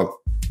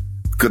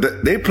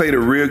 because they played a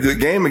real good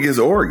game against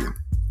Oregon.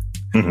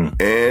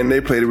 Mm-hmm. And they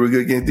played a real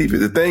good against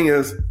defense. The thing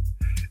is,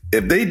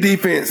 if they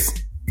defense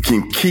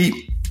can keep,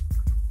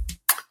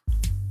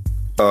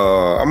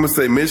 I'm going to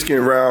say Michigan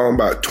around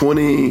about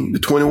 20 to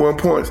 21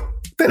 points,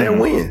 then they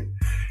win.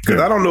 Because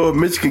I don't know if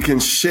Michigan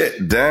can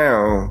shut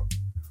down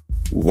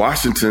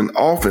Washington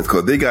offense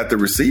because they got the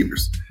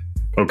receivers.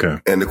 Okay.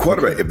 And the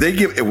quarterback. If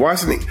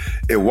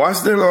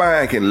Washington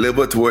line can live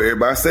up to what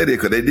everybody said it,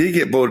 because they did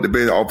get voted the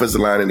best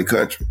offensive line in the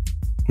country.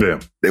 Yeah.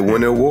 They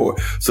won the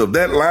award. So if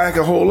that line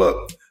can hold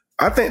up,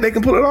 I think they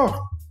can pull it off.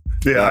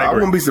 Yeah, I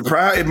wouldn't be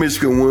surprised if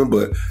Michigan won,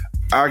 but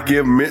I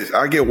give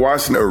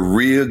Washington a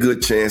real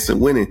good chance of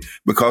winning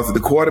because of the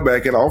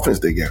quarterback and offense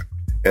they got.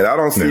 And I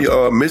don't see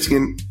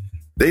Michigan.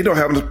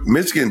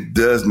 Michigan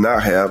does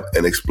not have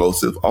an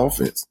explosive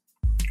offense.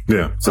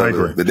 Yeah, so I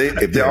agree.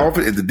 If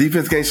the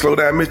defense can't slow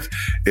down,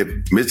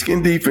 if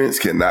Michigan defense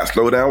cannot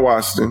slow down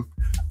Washington,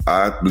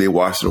 I believe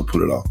Washington will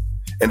pull it off.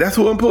 And that's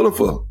who I'm pulling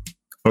for.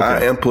 Okay.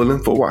 I am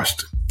pulling for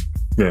Washington.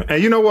 Yeah.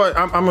 And you know what?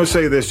 I'm going to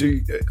say this.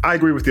 I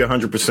agree with you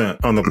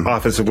 100% on the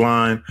offensive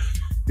line.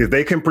 If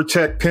they can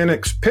protect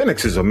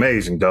Penix is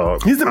amazing,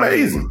 dog. He's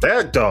amazing.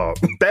 That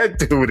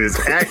dude is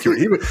accurate.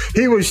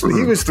 He was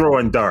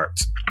throwing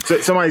darts.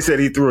 Somebody said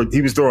he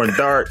was throwing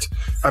darts.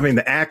 I mean,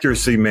 the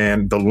accuracy,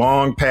 man, the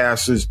long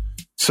passes.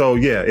 So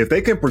yeah, if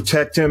they can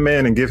protect him,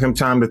 man, and give him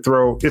time to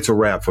throw, it's a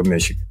wrap for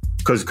Michigan.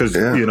 Because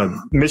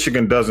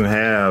Michigan doesn't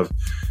have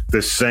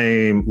the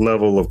same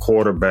level of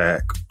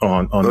quarterback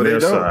on their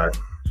side.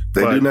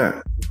 They do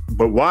not.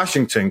 But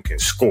Washington can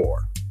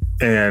score.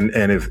 And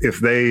if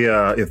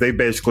they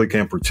basically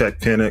can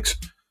protect Penix,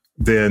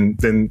 then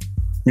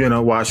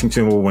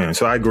Washington will win.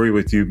 So I agree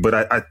with you. But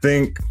I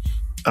think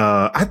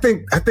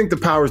the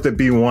powers that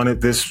be wanted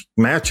this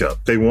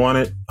matchup. They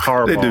wanted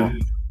Harbaugh. They do.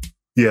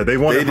 Yeah, they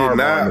wanted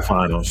Harbaugh in the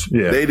finals.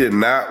 Yeah, they did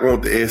not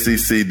want the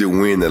SEC to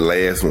win the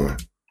last one.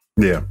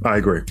 Yeah, I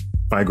agree.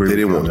 They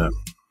didn't want that.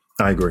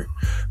 I agree.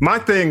 My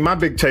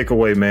big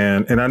takeaway,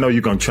 man, and I know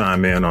you're gonna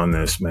chime in on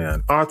this,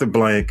 man. Arthur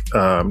Blank,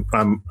 I'm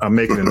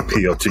making an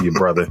appeal to you,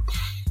 brother.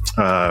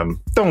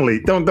 Don't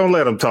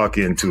let him talk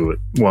into it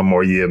one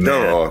more year, man.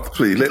 No, Arthur,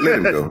 please let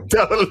him go.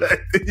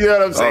 You know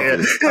what I'm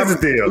saying? Here's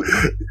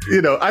the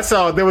deal. I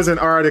saw there was an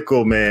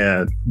article,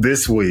 man,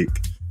 this week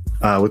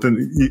of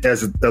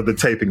the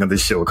taping of the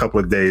show a couple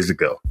of days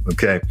ago.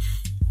 Okay.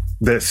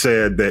 That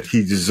said that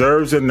he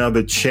deserves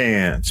another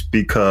chance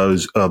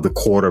because of the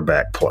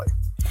quarterback play.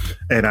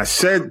 And I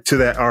said to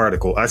that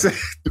article, I said,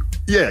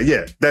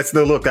 yeah, that's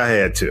the look I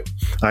had too.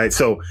 All right.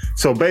 So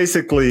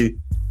basically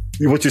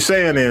what you're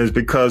saying is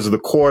because of the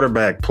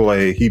quarterback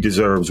play, he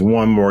deserves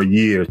one more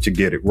year to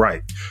get it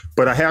right.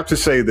 But I have to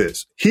say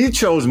this. He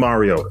chose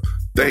Mariota.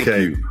 Thank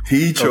you.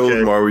 He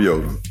chose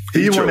Mariota.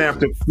 He went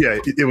after,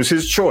 it was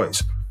his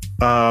choice.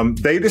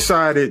 They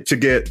decided to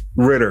get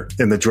Ritter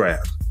in the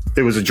draft.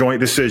 It was a joint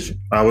decision,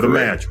 I would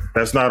imagine.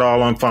 That's not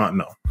all on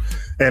Fontenot.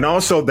 And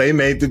also, they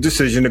made the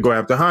decision to go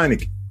after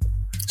Heineke.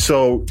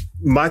 So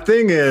my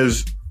thing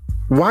is,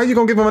 why are you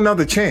going to give him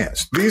another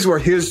chance? These were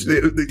his.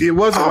 It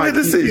wasn't like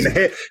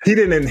he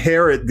didn't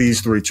inherit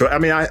these three choices. I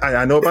mean,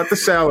 I know about the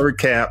salary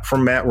cap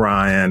from Matt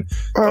Ryan.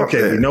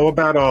 Okay, we know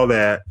about all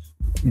that,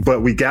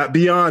 but we got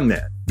beyond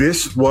that.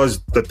 This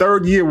was the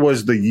third year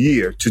was the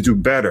year to do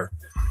better,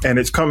 and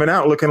it's coming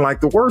out looking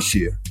like the worst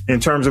year in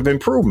terms of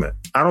improvement.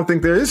 I don't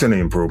think there is any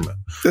improvement.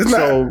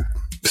 So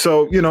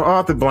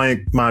Arthur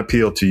Blank, my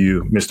appeal to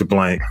you, Mr.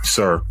 Blank,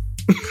 sir,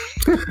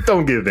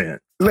 don't give in.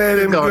 Let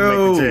him go.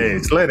 Make the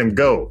change. Let him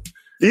go.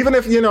 Even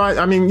if,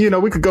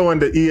 we could go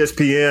into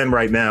ESPN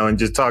right now and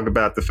just talk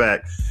about the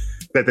fact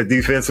that the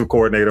defensive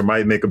coordinator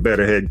might make a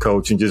better head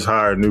coach and just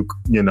hire a new,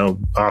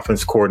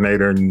 offense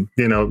coordinator. And,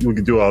 we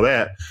could do all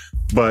that.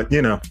 But,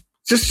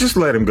 just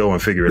let him go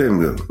and figure it out.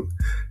 Let him go.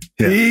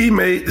 Yeah. He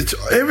made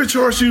every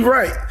choice you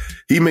right.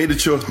 He made the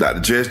choice not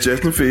to draft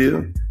Justin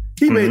Fields.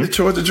 He made the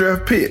choice to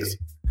draft Pitts.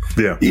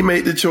 Yeah. He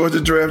made the choice to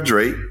draft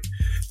Drake.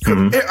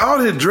 All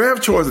his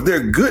draft choices, they're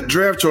good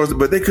draft choices,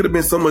 but they could have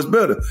been so much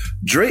better.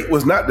 Drake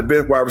was not the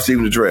best wide receiver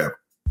in the draft.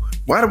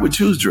 Why did we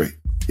choose Drake?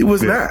 He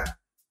was not.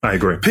 I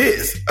agree.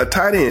 Pitts, a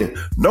tight end.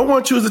 No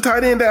one chooses a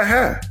tight end that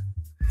high.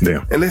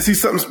 Yeah. Unless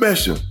he's something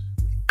special.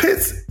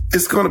 Pitts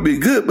is going to be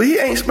good, but he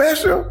ain't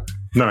special.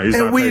 No, he's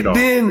not. And we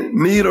didn't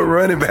need a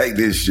running back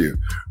this year.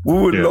 We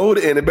were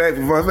loaded in the back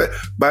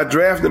by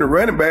drafting a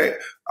running back.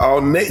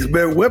 Our next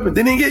best weapon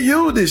didn't get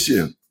used this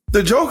year.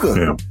 The Joker.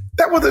 Yeah.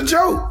 That was a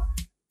joke.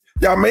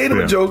 Y'all made him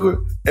a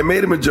joker and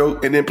made him a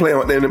joke and then play him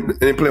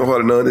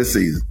harder none this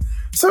season.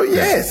 So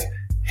yes,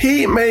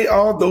 he made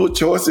all those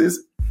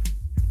choices.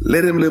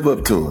 Let him live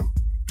up to them.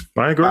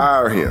 I agree.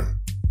 Fire him.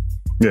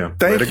 Yeah.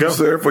 Thank you,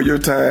 sir, for your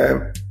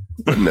time.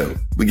 But no,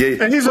 we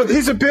gave. And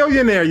he's a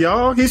billionaire,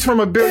 y'all. He's from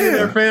a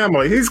billionaire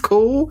family. He's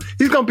cool.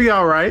 He's gonna be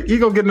all right. He's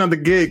gonna get another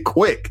gig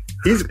quick.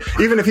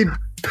 Even if he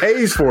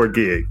pays for a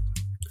gig.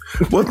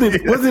 Wasn't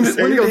it?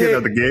 He'll get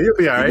another gig. He'll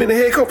be all right. He's been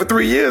the head coach for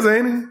 3 years,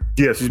 ain't he?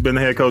 Yes, he's been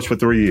the head coach for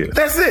 3 years.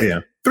 That's it. Yeah.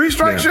 3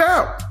 strikes you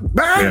out.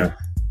 Bye. Yeah.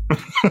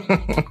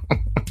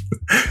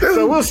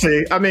 So we'll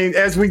see. I mean,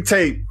 as we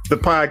tape the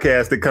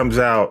podcast that comes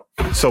out,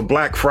 so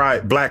Black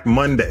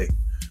Monday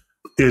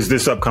is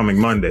this upcoming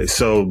Monday.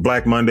 So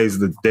Black Monday is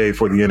the day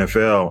for the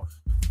NFL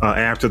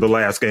after the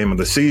last game of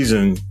the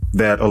season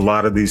that a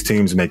lot of these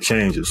teams make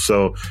changes.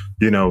 So,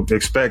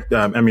 expect,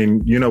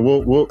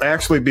 we'll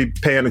actually be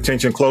paying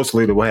attention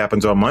closely to what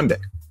happens on Monday.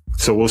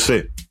 So we'll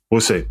see.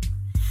 We'll see.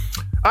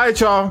 All right,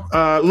 y'all.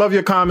 Love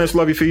your comments.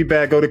 Love your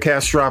feedback. Go to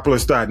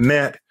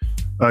castropolis.net.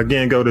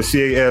 Again, go to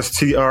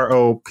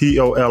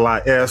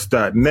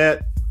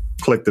castropolis.net.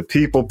 Click the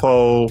people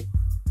poll.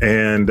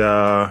 And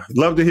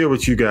love to hear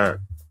what you got.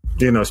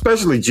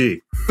 Especially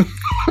G.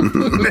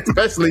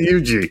 Especially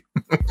you, G.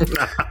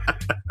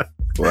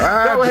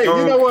 Well, hey,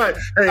 you know what?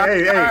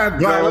 Hey,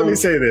 let me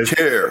say this.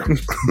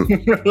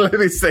 Let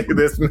me say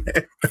this, man.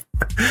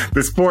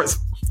 The sports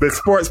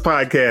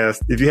podcast,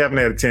 if you haven't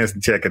had a chance to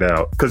check it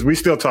out, because we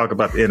still talk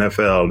about the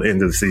NFL at the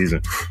end of the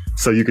season.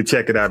 So you can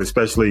check it out,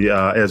 especially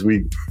as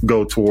we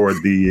go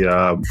toward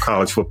the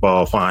college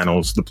football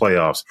finals, the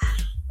playoffs.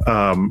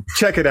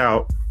 Check it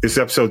out. It's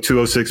episode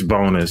 206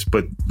 bonus.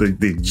 But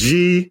the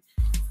G,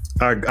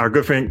 our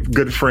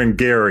good friend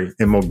Gary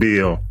in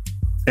Mobile,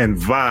 and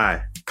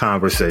Vi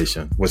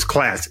conversation was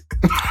classic.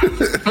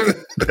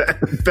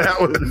 that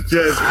was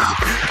just,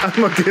 I'm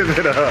going to give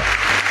it up.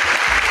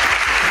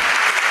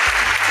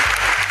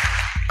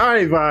 All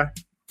right, Vi.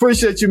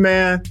 Appreciate you,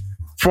 man.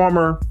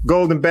 Former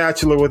Golden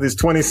Bachelor with his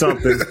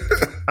 20-something.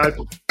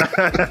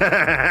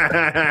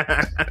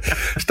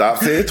 Stop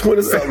saying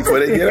 20-something before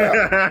they get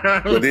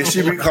out. But then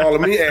she be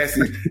calling me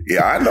asking,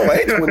 I know I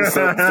ain't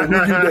 20-something, so who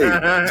you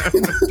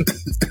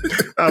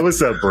dating?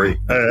 What's up, Bree?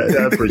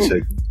 I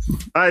appreciate it.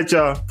 All right,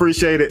 y'all.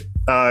 Appreciate it.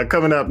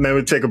 Coming up, man,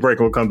 we'll take a break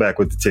and we'll come back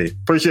with the tea.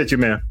 Appreciate you,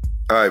 man.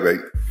 All right, mate.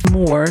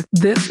 More.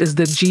 This is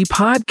the G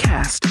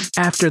Podcast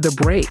after the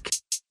break.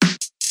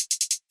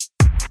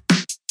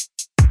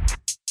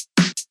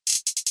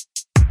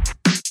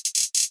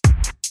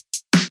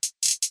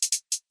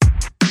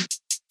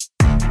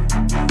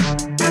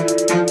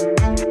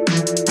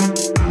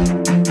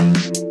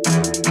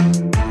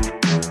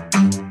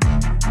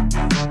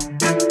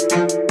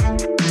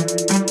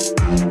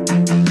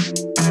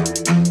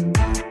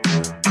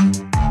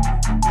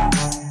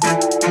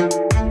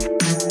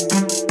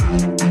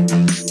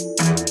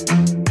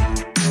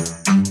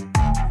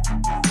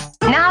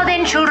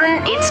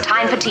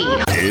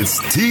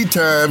 It's tea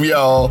time,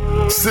 y'all.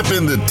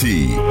 Sippin the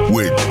Tea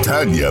with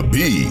Tonya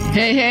B.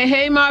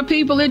 Hey, my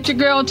people. It's your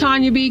girl,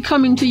 Tonya B,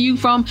 coming to you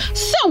from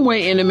somewhere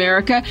in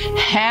America.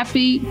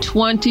 Happy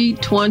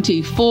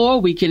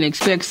 2024. We can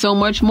expect so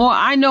much more.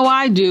 I know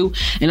I do.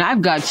 And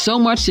I've got so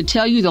much to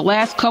tell you. The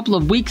last couple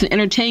of weeks in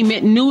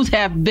entertainment news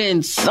have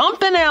been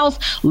something else.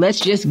 Let's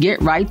just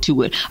get right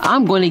to it.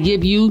 I'm going to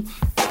give you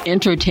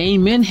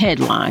entertainment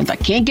headlines. I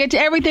can't get to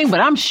everything, but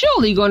I'm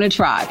surely going to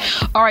try.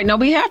 All right, now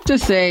we have to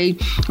say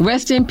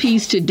rest in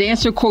peace to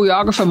dancer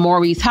choreographer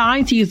Maurice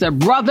Hines. He's the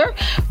brother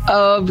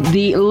of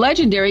the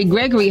legendary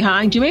Gregory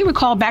Hines. You may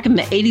recall back in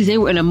the 80s, they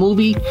were in a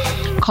movie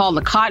called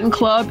The Cotton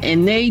Club,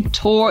 and they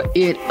tore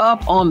it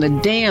up on the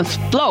dance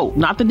floor.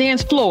 Not the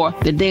dance floor,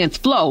 the dance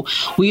floor.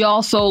 We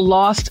also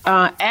lost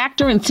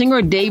actor and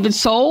singer David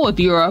Soul. If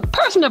you're a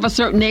person of a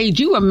certain age,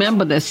 you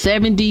remember the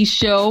 70s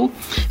show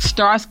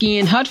Starsky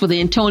and Hutch with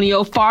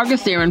Antonio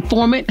Fargas, their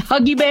informant,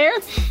 Huggy Bear.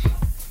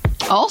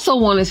 Also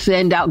want to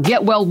send out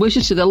get well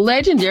wishes to the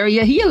legendary,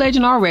 he a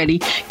legend already,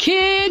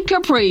 Kid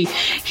Capri.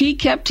 He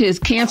kept his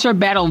cancer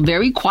battle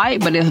very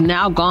quiet, but has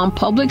now gone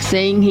public,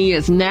 saying he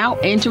is now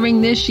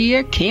entering this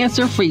year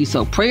cancer-free.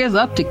 So prayers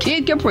up to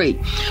Kid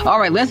Capri. All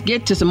right, let's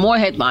get to some more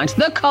headlines.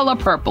 The color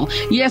purple.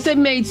 Yes, it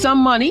made some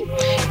money.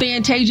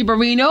 Fantasia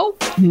Barrino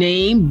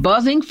named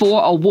buzzing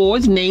for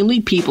awards, namely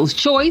People's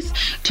Choice.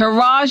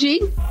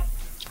 Taraji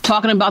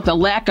talking about the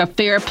lack of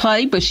fair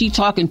play, but she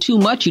talking too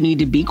much. You need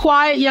to be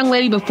quiet, young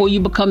lady, before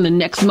you become the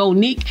next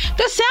Monique.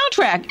 The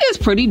soundtrack is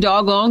pretty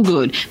doggone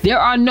good. There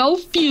are no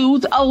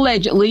feuds,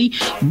 allegedly,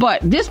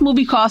 but this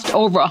movie cost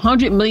over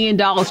 $100 million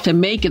to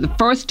make. It the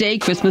first day,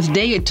 Christmas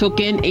Day, it took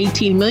in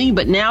 $18 million,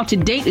 but now to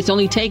date, it's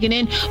only taken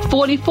in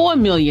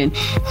 $44 million.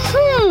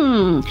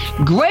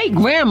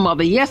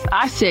 Great-grandmother, yes,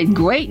 I said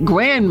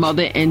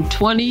great-grandmother, and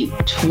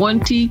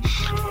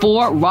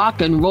 2024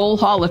 Rock and Roll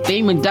Hall of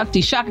Fame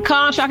inductee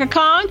Shaka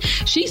Khan,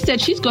 she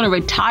said she's going to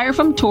retire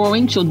from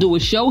touring. She'll do a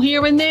show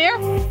here and there.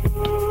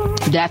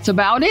 That's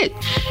about it.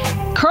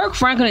 Kirk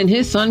Franklin and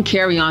his son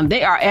Carry On,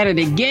 they are at it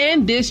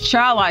again. This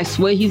child, I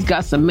swear, he's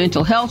got some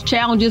mental health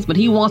challenges, but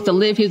he wants to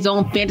live his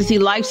own fantasy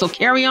life. So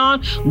Carry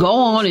On, go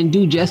on and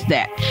do just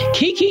that.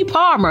 Keke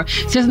Palmer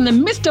says in the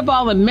midst of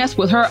all the mess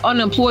with her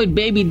unemployed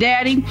baby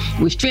daddy,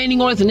 restraining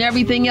orders and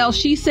everything else,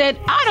 she said,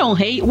 I don't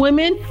hate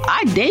women,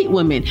 I date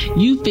women.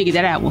 You figure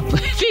that out.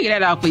 Figure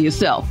that out for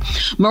yourself.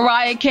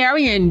 Mariah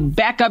Carey and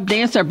backup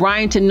dancer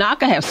Brian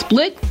Tanaka have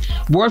split.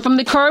 Word from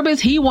the Curb is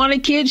he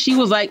wanted kids. She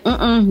was like,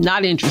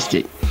 not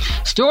interested.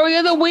 Story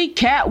of the week,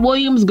 Katt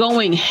Williams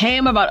going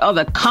ham about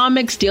other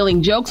comics,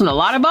 stealing jokes, and a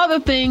lot of other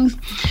things.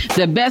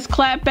 The best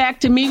clap back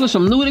to me was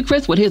from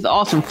Ludacris with his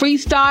awesome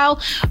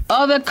freestyle.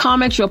 Other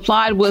comics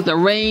replied with a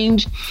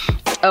range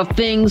of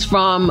things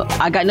from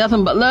I got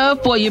nothing but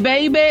love for you,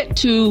 baby,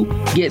 to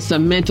get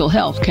some mental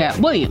health, Katt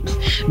Williams.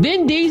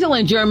 Vin Diesel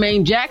and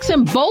Jermaine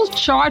Jackson both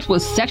charged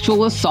with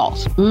sexual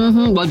assault.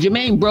 Well,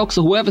 Jermaine broke,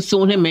 so whoever's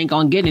suing him ain't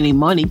gonna get any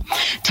money.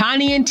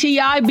 Tiny and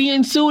T.I.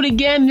 being sued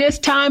again, this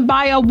time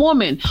by a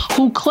woman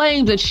who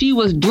claims that she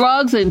was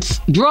drugged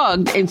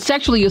and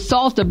sexually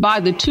assaulted by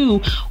the two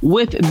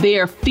with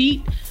bare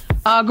feet.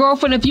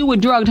 Girlfriend, if you were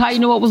drugged, how you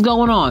know what was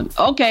going on?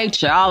 Okay,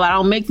 child, I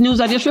don't make news,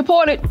 I just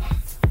report it.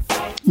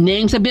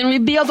 Names have been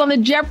revealed on the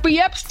Jeffrey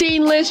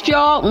Epstein list,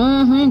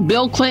 y'all.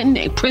 Bill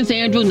Clinton, Prince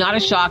Andrew, not a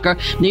shocker.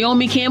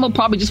 Naomi Campbell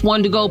probably just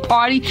wanted to go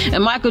party,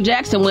 and Michael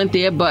Jackson went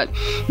there, but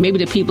maybe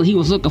the people he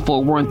was looking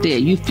for weren't there.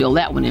 You fill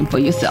that one in for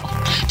yourself.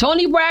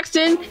 Toni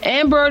Braxton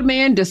and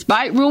Birdman,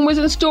 despite rumors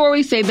and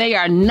stories, say they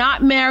are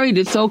not married.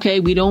 It's okay,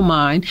 we don't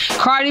mind.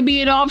 Cardi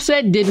B and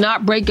Offset did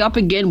not break up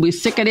again. We're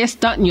sick of their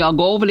stunting. Y'all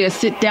go over there,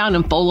 sit down,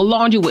 and fold the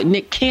laundry with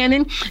Nick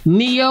Cannon,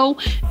 Neo,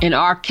 and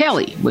R.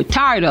 Kelly. We're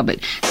tired of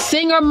it.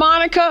 Singer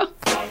Monica,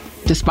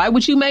 despite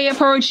what you may have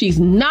heard, she's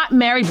not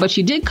married, but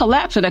she did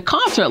collapse at a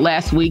concert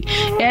last week.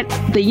 At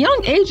the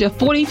young age of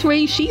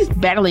 43, she's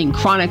battling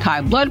chronic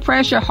high blood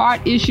pressure,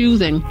 heart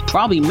issues, and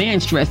probably man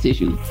stress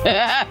issues.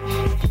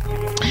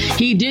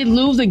 He did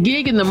lose a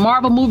gig in the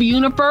Marvel movie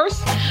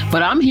universe,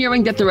 but I'm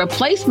hearing that the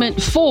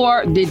replacement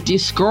for the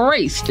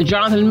disgraced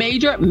Jonathan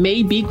Major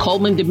may be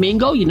Coleman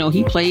Domingo. You know,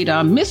 he played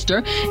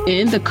Mr.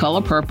 in the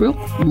Color Purple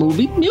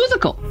movie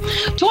musical.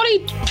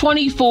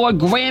 2024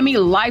 Grammy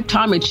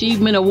Lifetime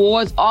Achievement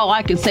Awards. All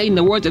I can say in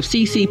the words of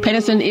CeCe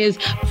Peniston is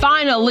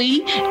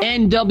finally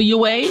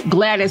NWA,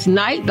 Gladys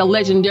Knight, the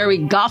legendary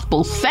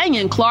gospel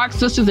singing Clark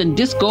sisters, and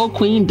disco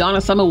queen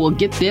Donna Summer will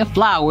get their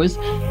flowers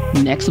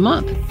next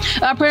month.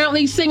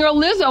 Apparently, singer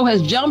Lizzo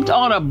has jumped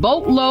on a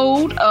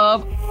boatload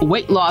of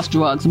weight loss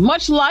drugs,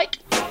 much like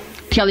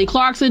Kelly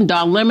Clarkson,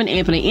 Don Lemon,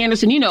 Anthony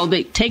Anderson. You know,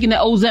 they taking the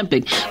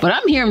Ozempic. But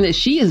I'm hearing that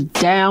she is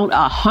down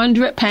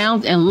 100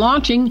 pounds and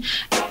launching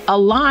a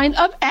line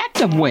of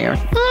activewear.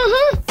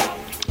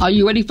 Are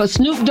you ready for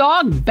Snoop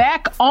Dogg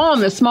back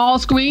on the small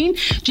screen?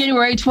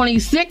 January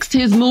 26th,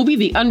 his movie,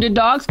 The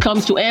Underdogs,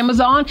 comes to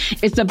Amazon.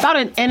 It's about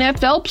an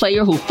NFL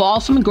player who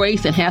falls from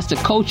grace and has to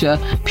coach a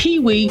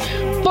Pee-wee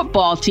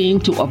football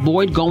team to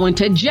avoid going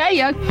to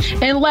jail.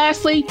 And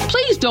lastly,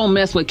 please don't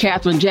mess with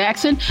Katherine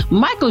Jackson.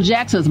 Michael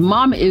Jackson's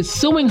mom is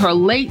suing her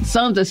late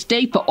son's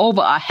estate for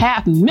over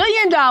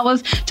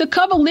 $500,000 to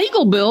cover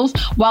legal bills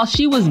while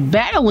she was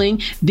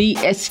battling the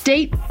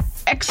estate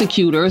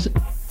executors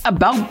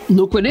about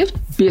lucrative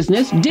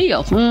business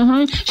deals.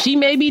 She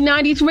may be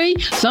 93.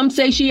 Some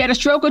say she had a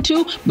stroke or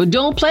two, but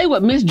don't play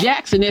with Miss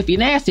Jackson if you're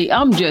nasty.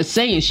 I'm just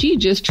saying she's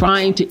just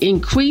trying to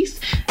increase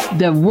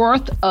the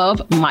worth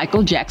of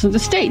Michael Jackson's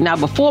estate. Now,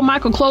 before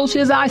Michael closed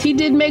his eyes, he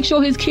did make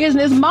sure his kids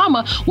and his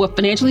mama were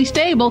financially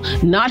stable,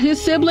 not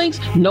his siblings,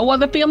 no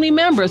other family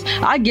members.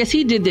 I guess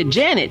he did the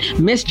Janet,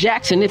 Miss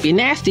Jackson if you're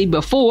nasty,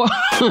 before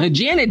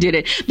Janet did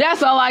it.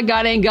 That's all I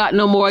got. Ain't got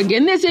no more.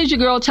 Again, this is your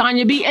girl,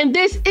 Tonya B, and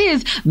this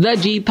is the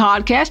G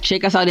Podcast.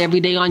 Check us out every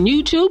day on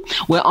YouTube.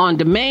 We're on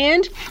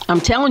demand. I'm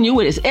telling you,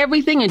 it is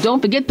everything. And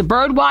don't forget, the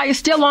Birdwire is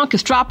still on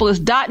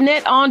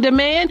Castropolis.net on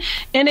demand.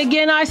 And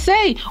again, I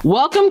say,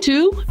 welcome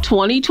to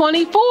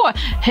 2024.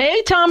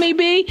 Hey, Tommy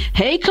B.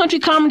 Hey, country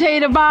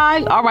commentator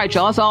vibe. All right,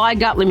 y'all, that's all I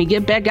got. Let me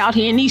get back out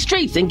here in these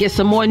streets and get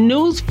some more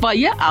news for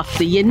you. I'll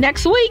see you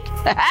next week.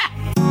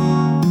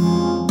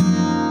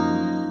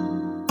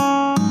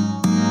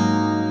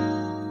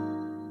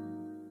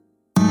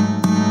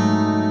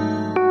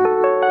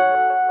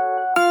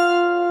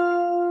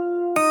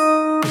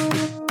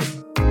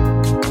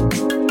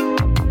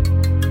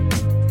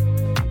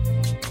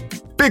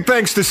 Big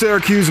thanks to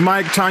Syracuse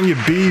Mike, Tonya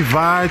B,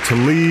 Vi,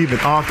 Talib, and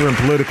author and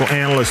political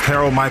analyst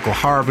Harold Michael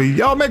Harvey.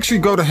 Y'all make sure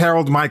you go to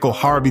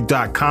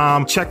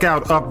haroldmichaelharvey.com. Check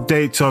out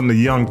updates on the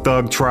Young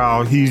Thug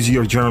trial. He's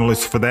your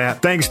journalist for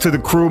that. Thanks to the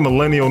crew,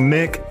 Millennial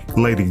Nick,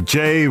 Lady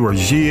J,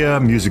 Regia,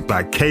 music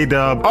by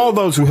K-Dub, all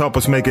those who help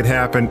us make it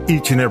happen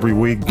each and every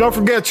week. Don't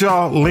forget,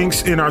 y'all,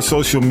 links in our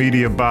social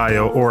media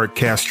bio or at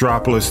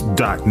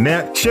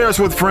castropolis.net. Share us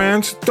with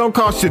friends. Don't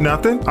cost you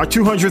nothing. Our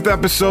 200th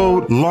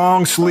episode,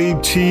 long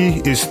sleeve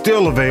tee, is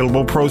still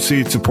available.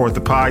 Proceeds support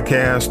the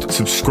podcast.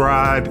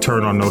 Subscribe,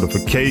 turn on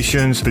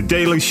notifications. The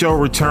Daily Show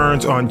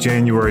returns on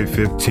January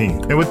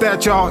 15th. And with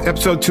that, y'all,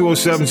 episode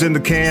 207's in the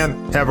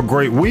can. Have a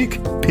great week.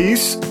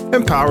 Peace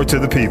and power to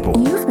the people.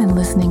 You've been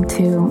listening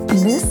to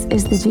This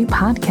is the G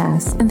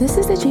Podcast. And This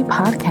is the G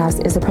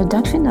Podcast is a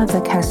production of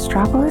the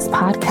Castropolis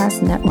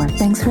Podcast Network.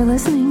 Thanks for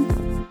listening.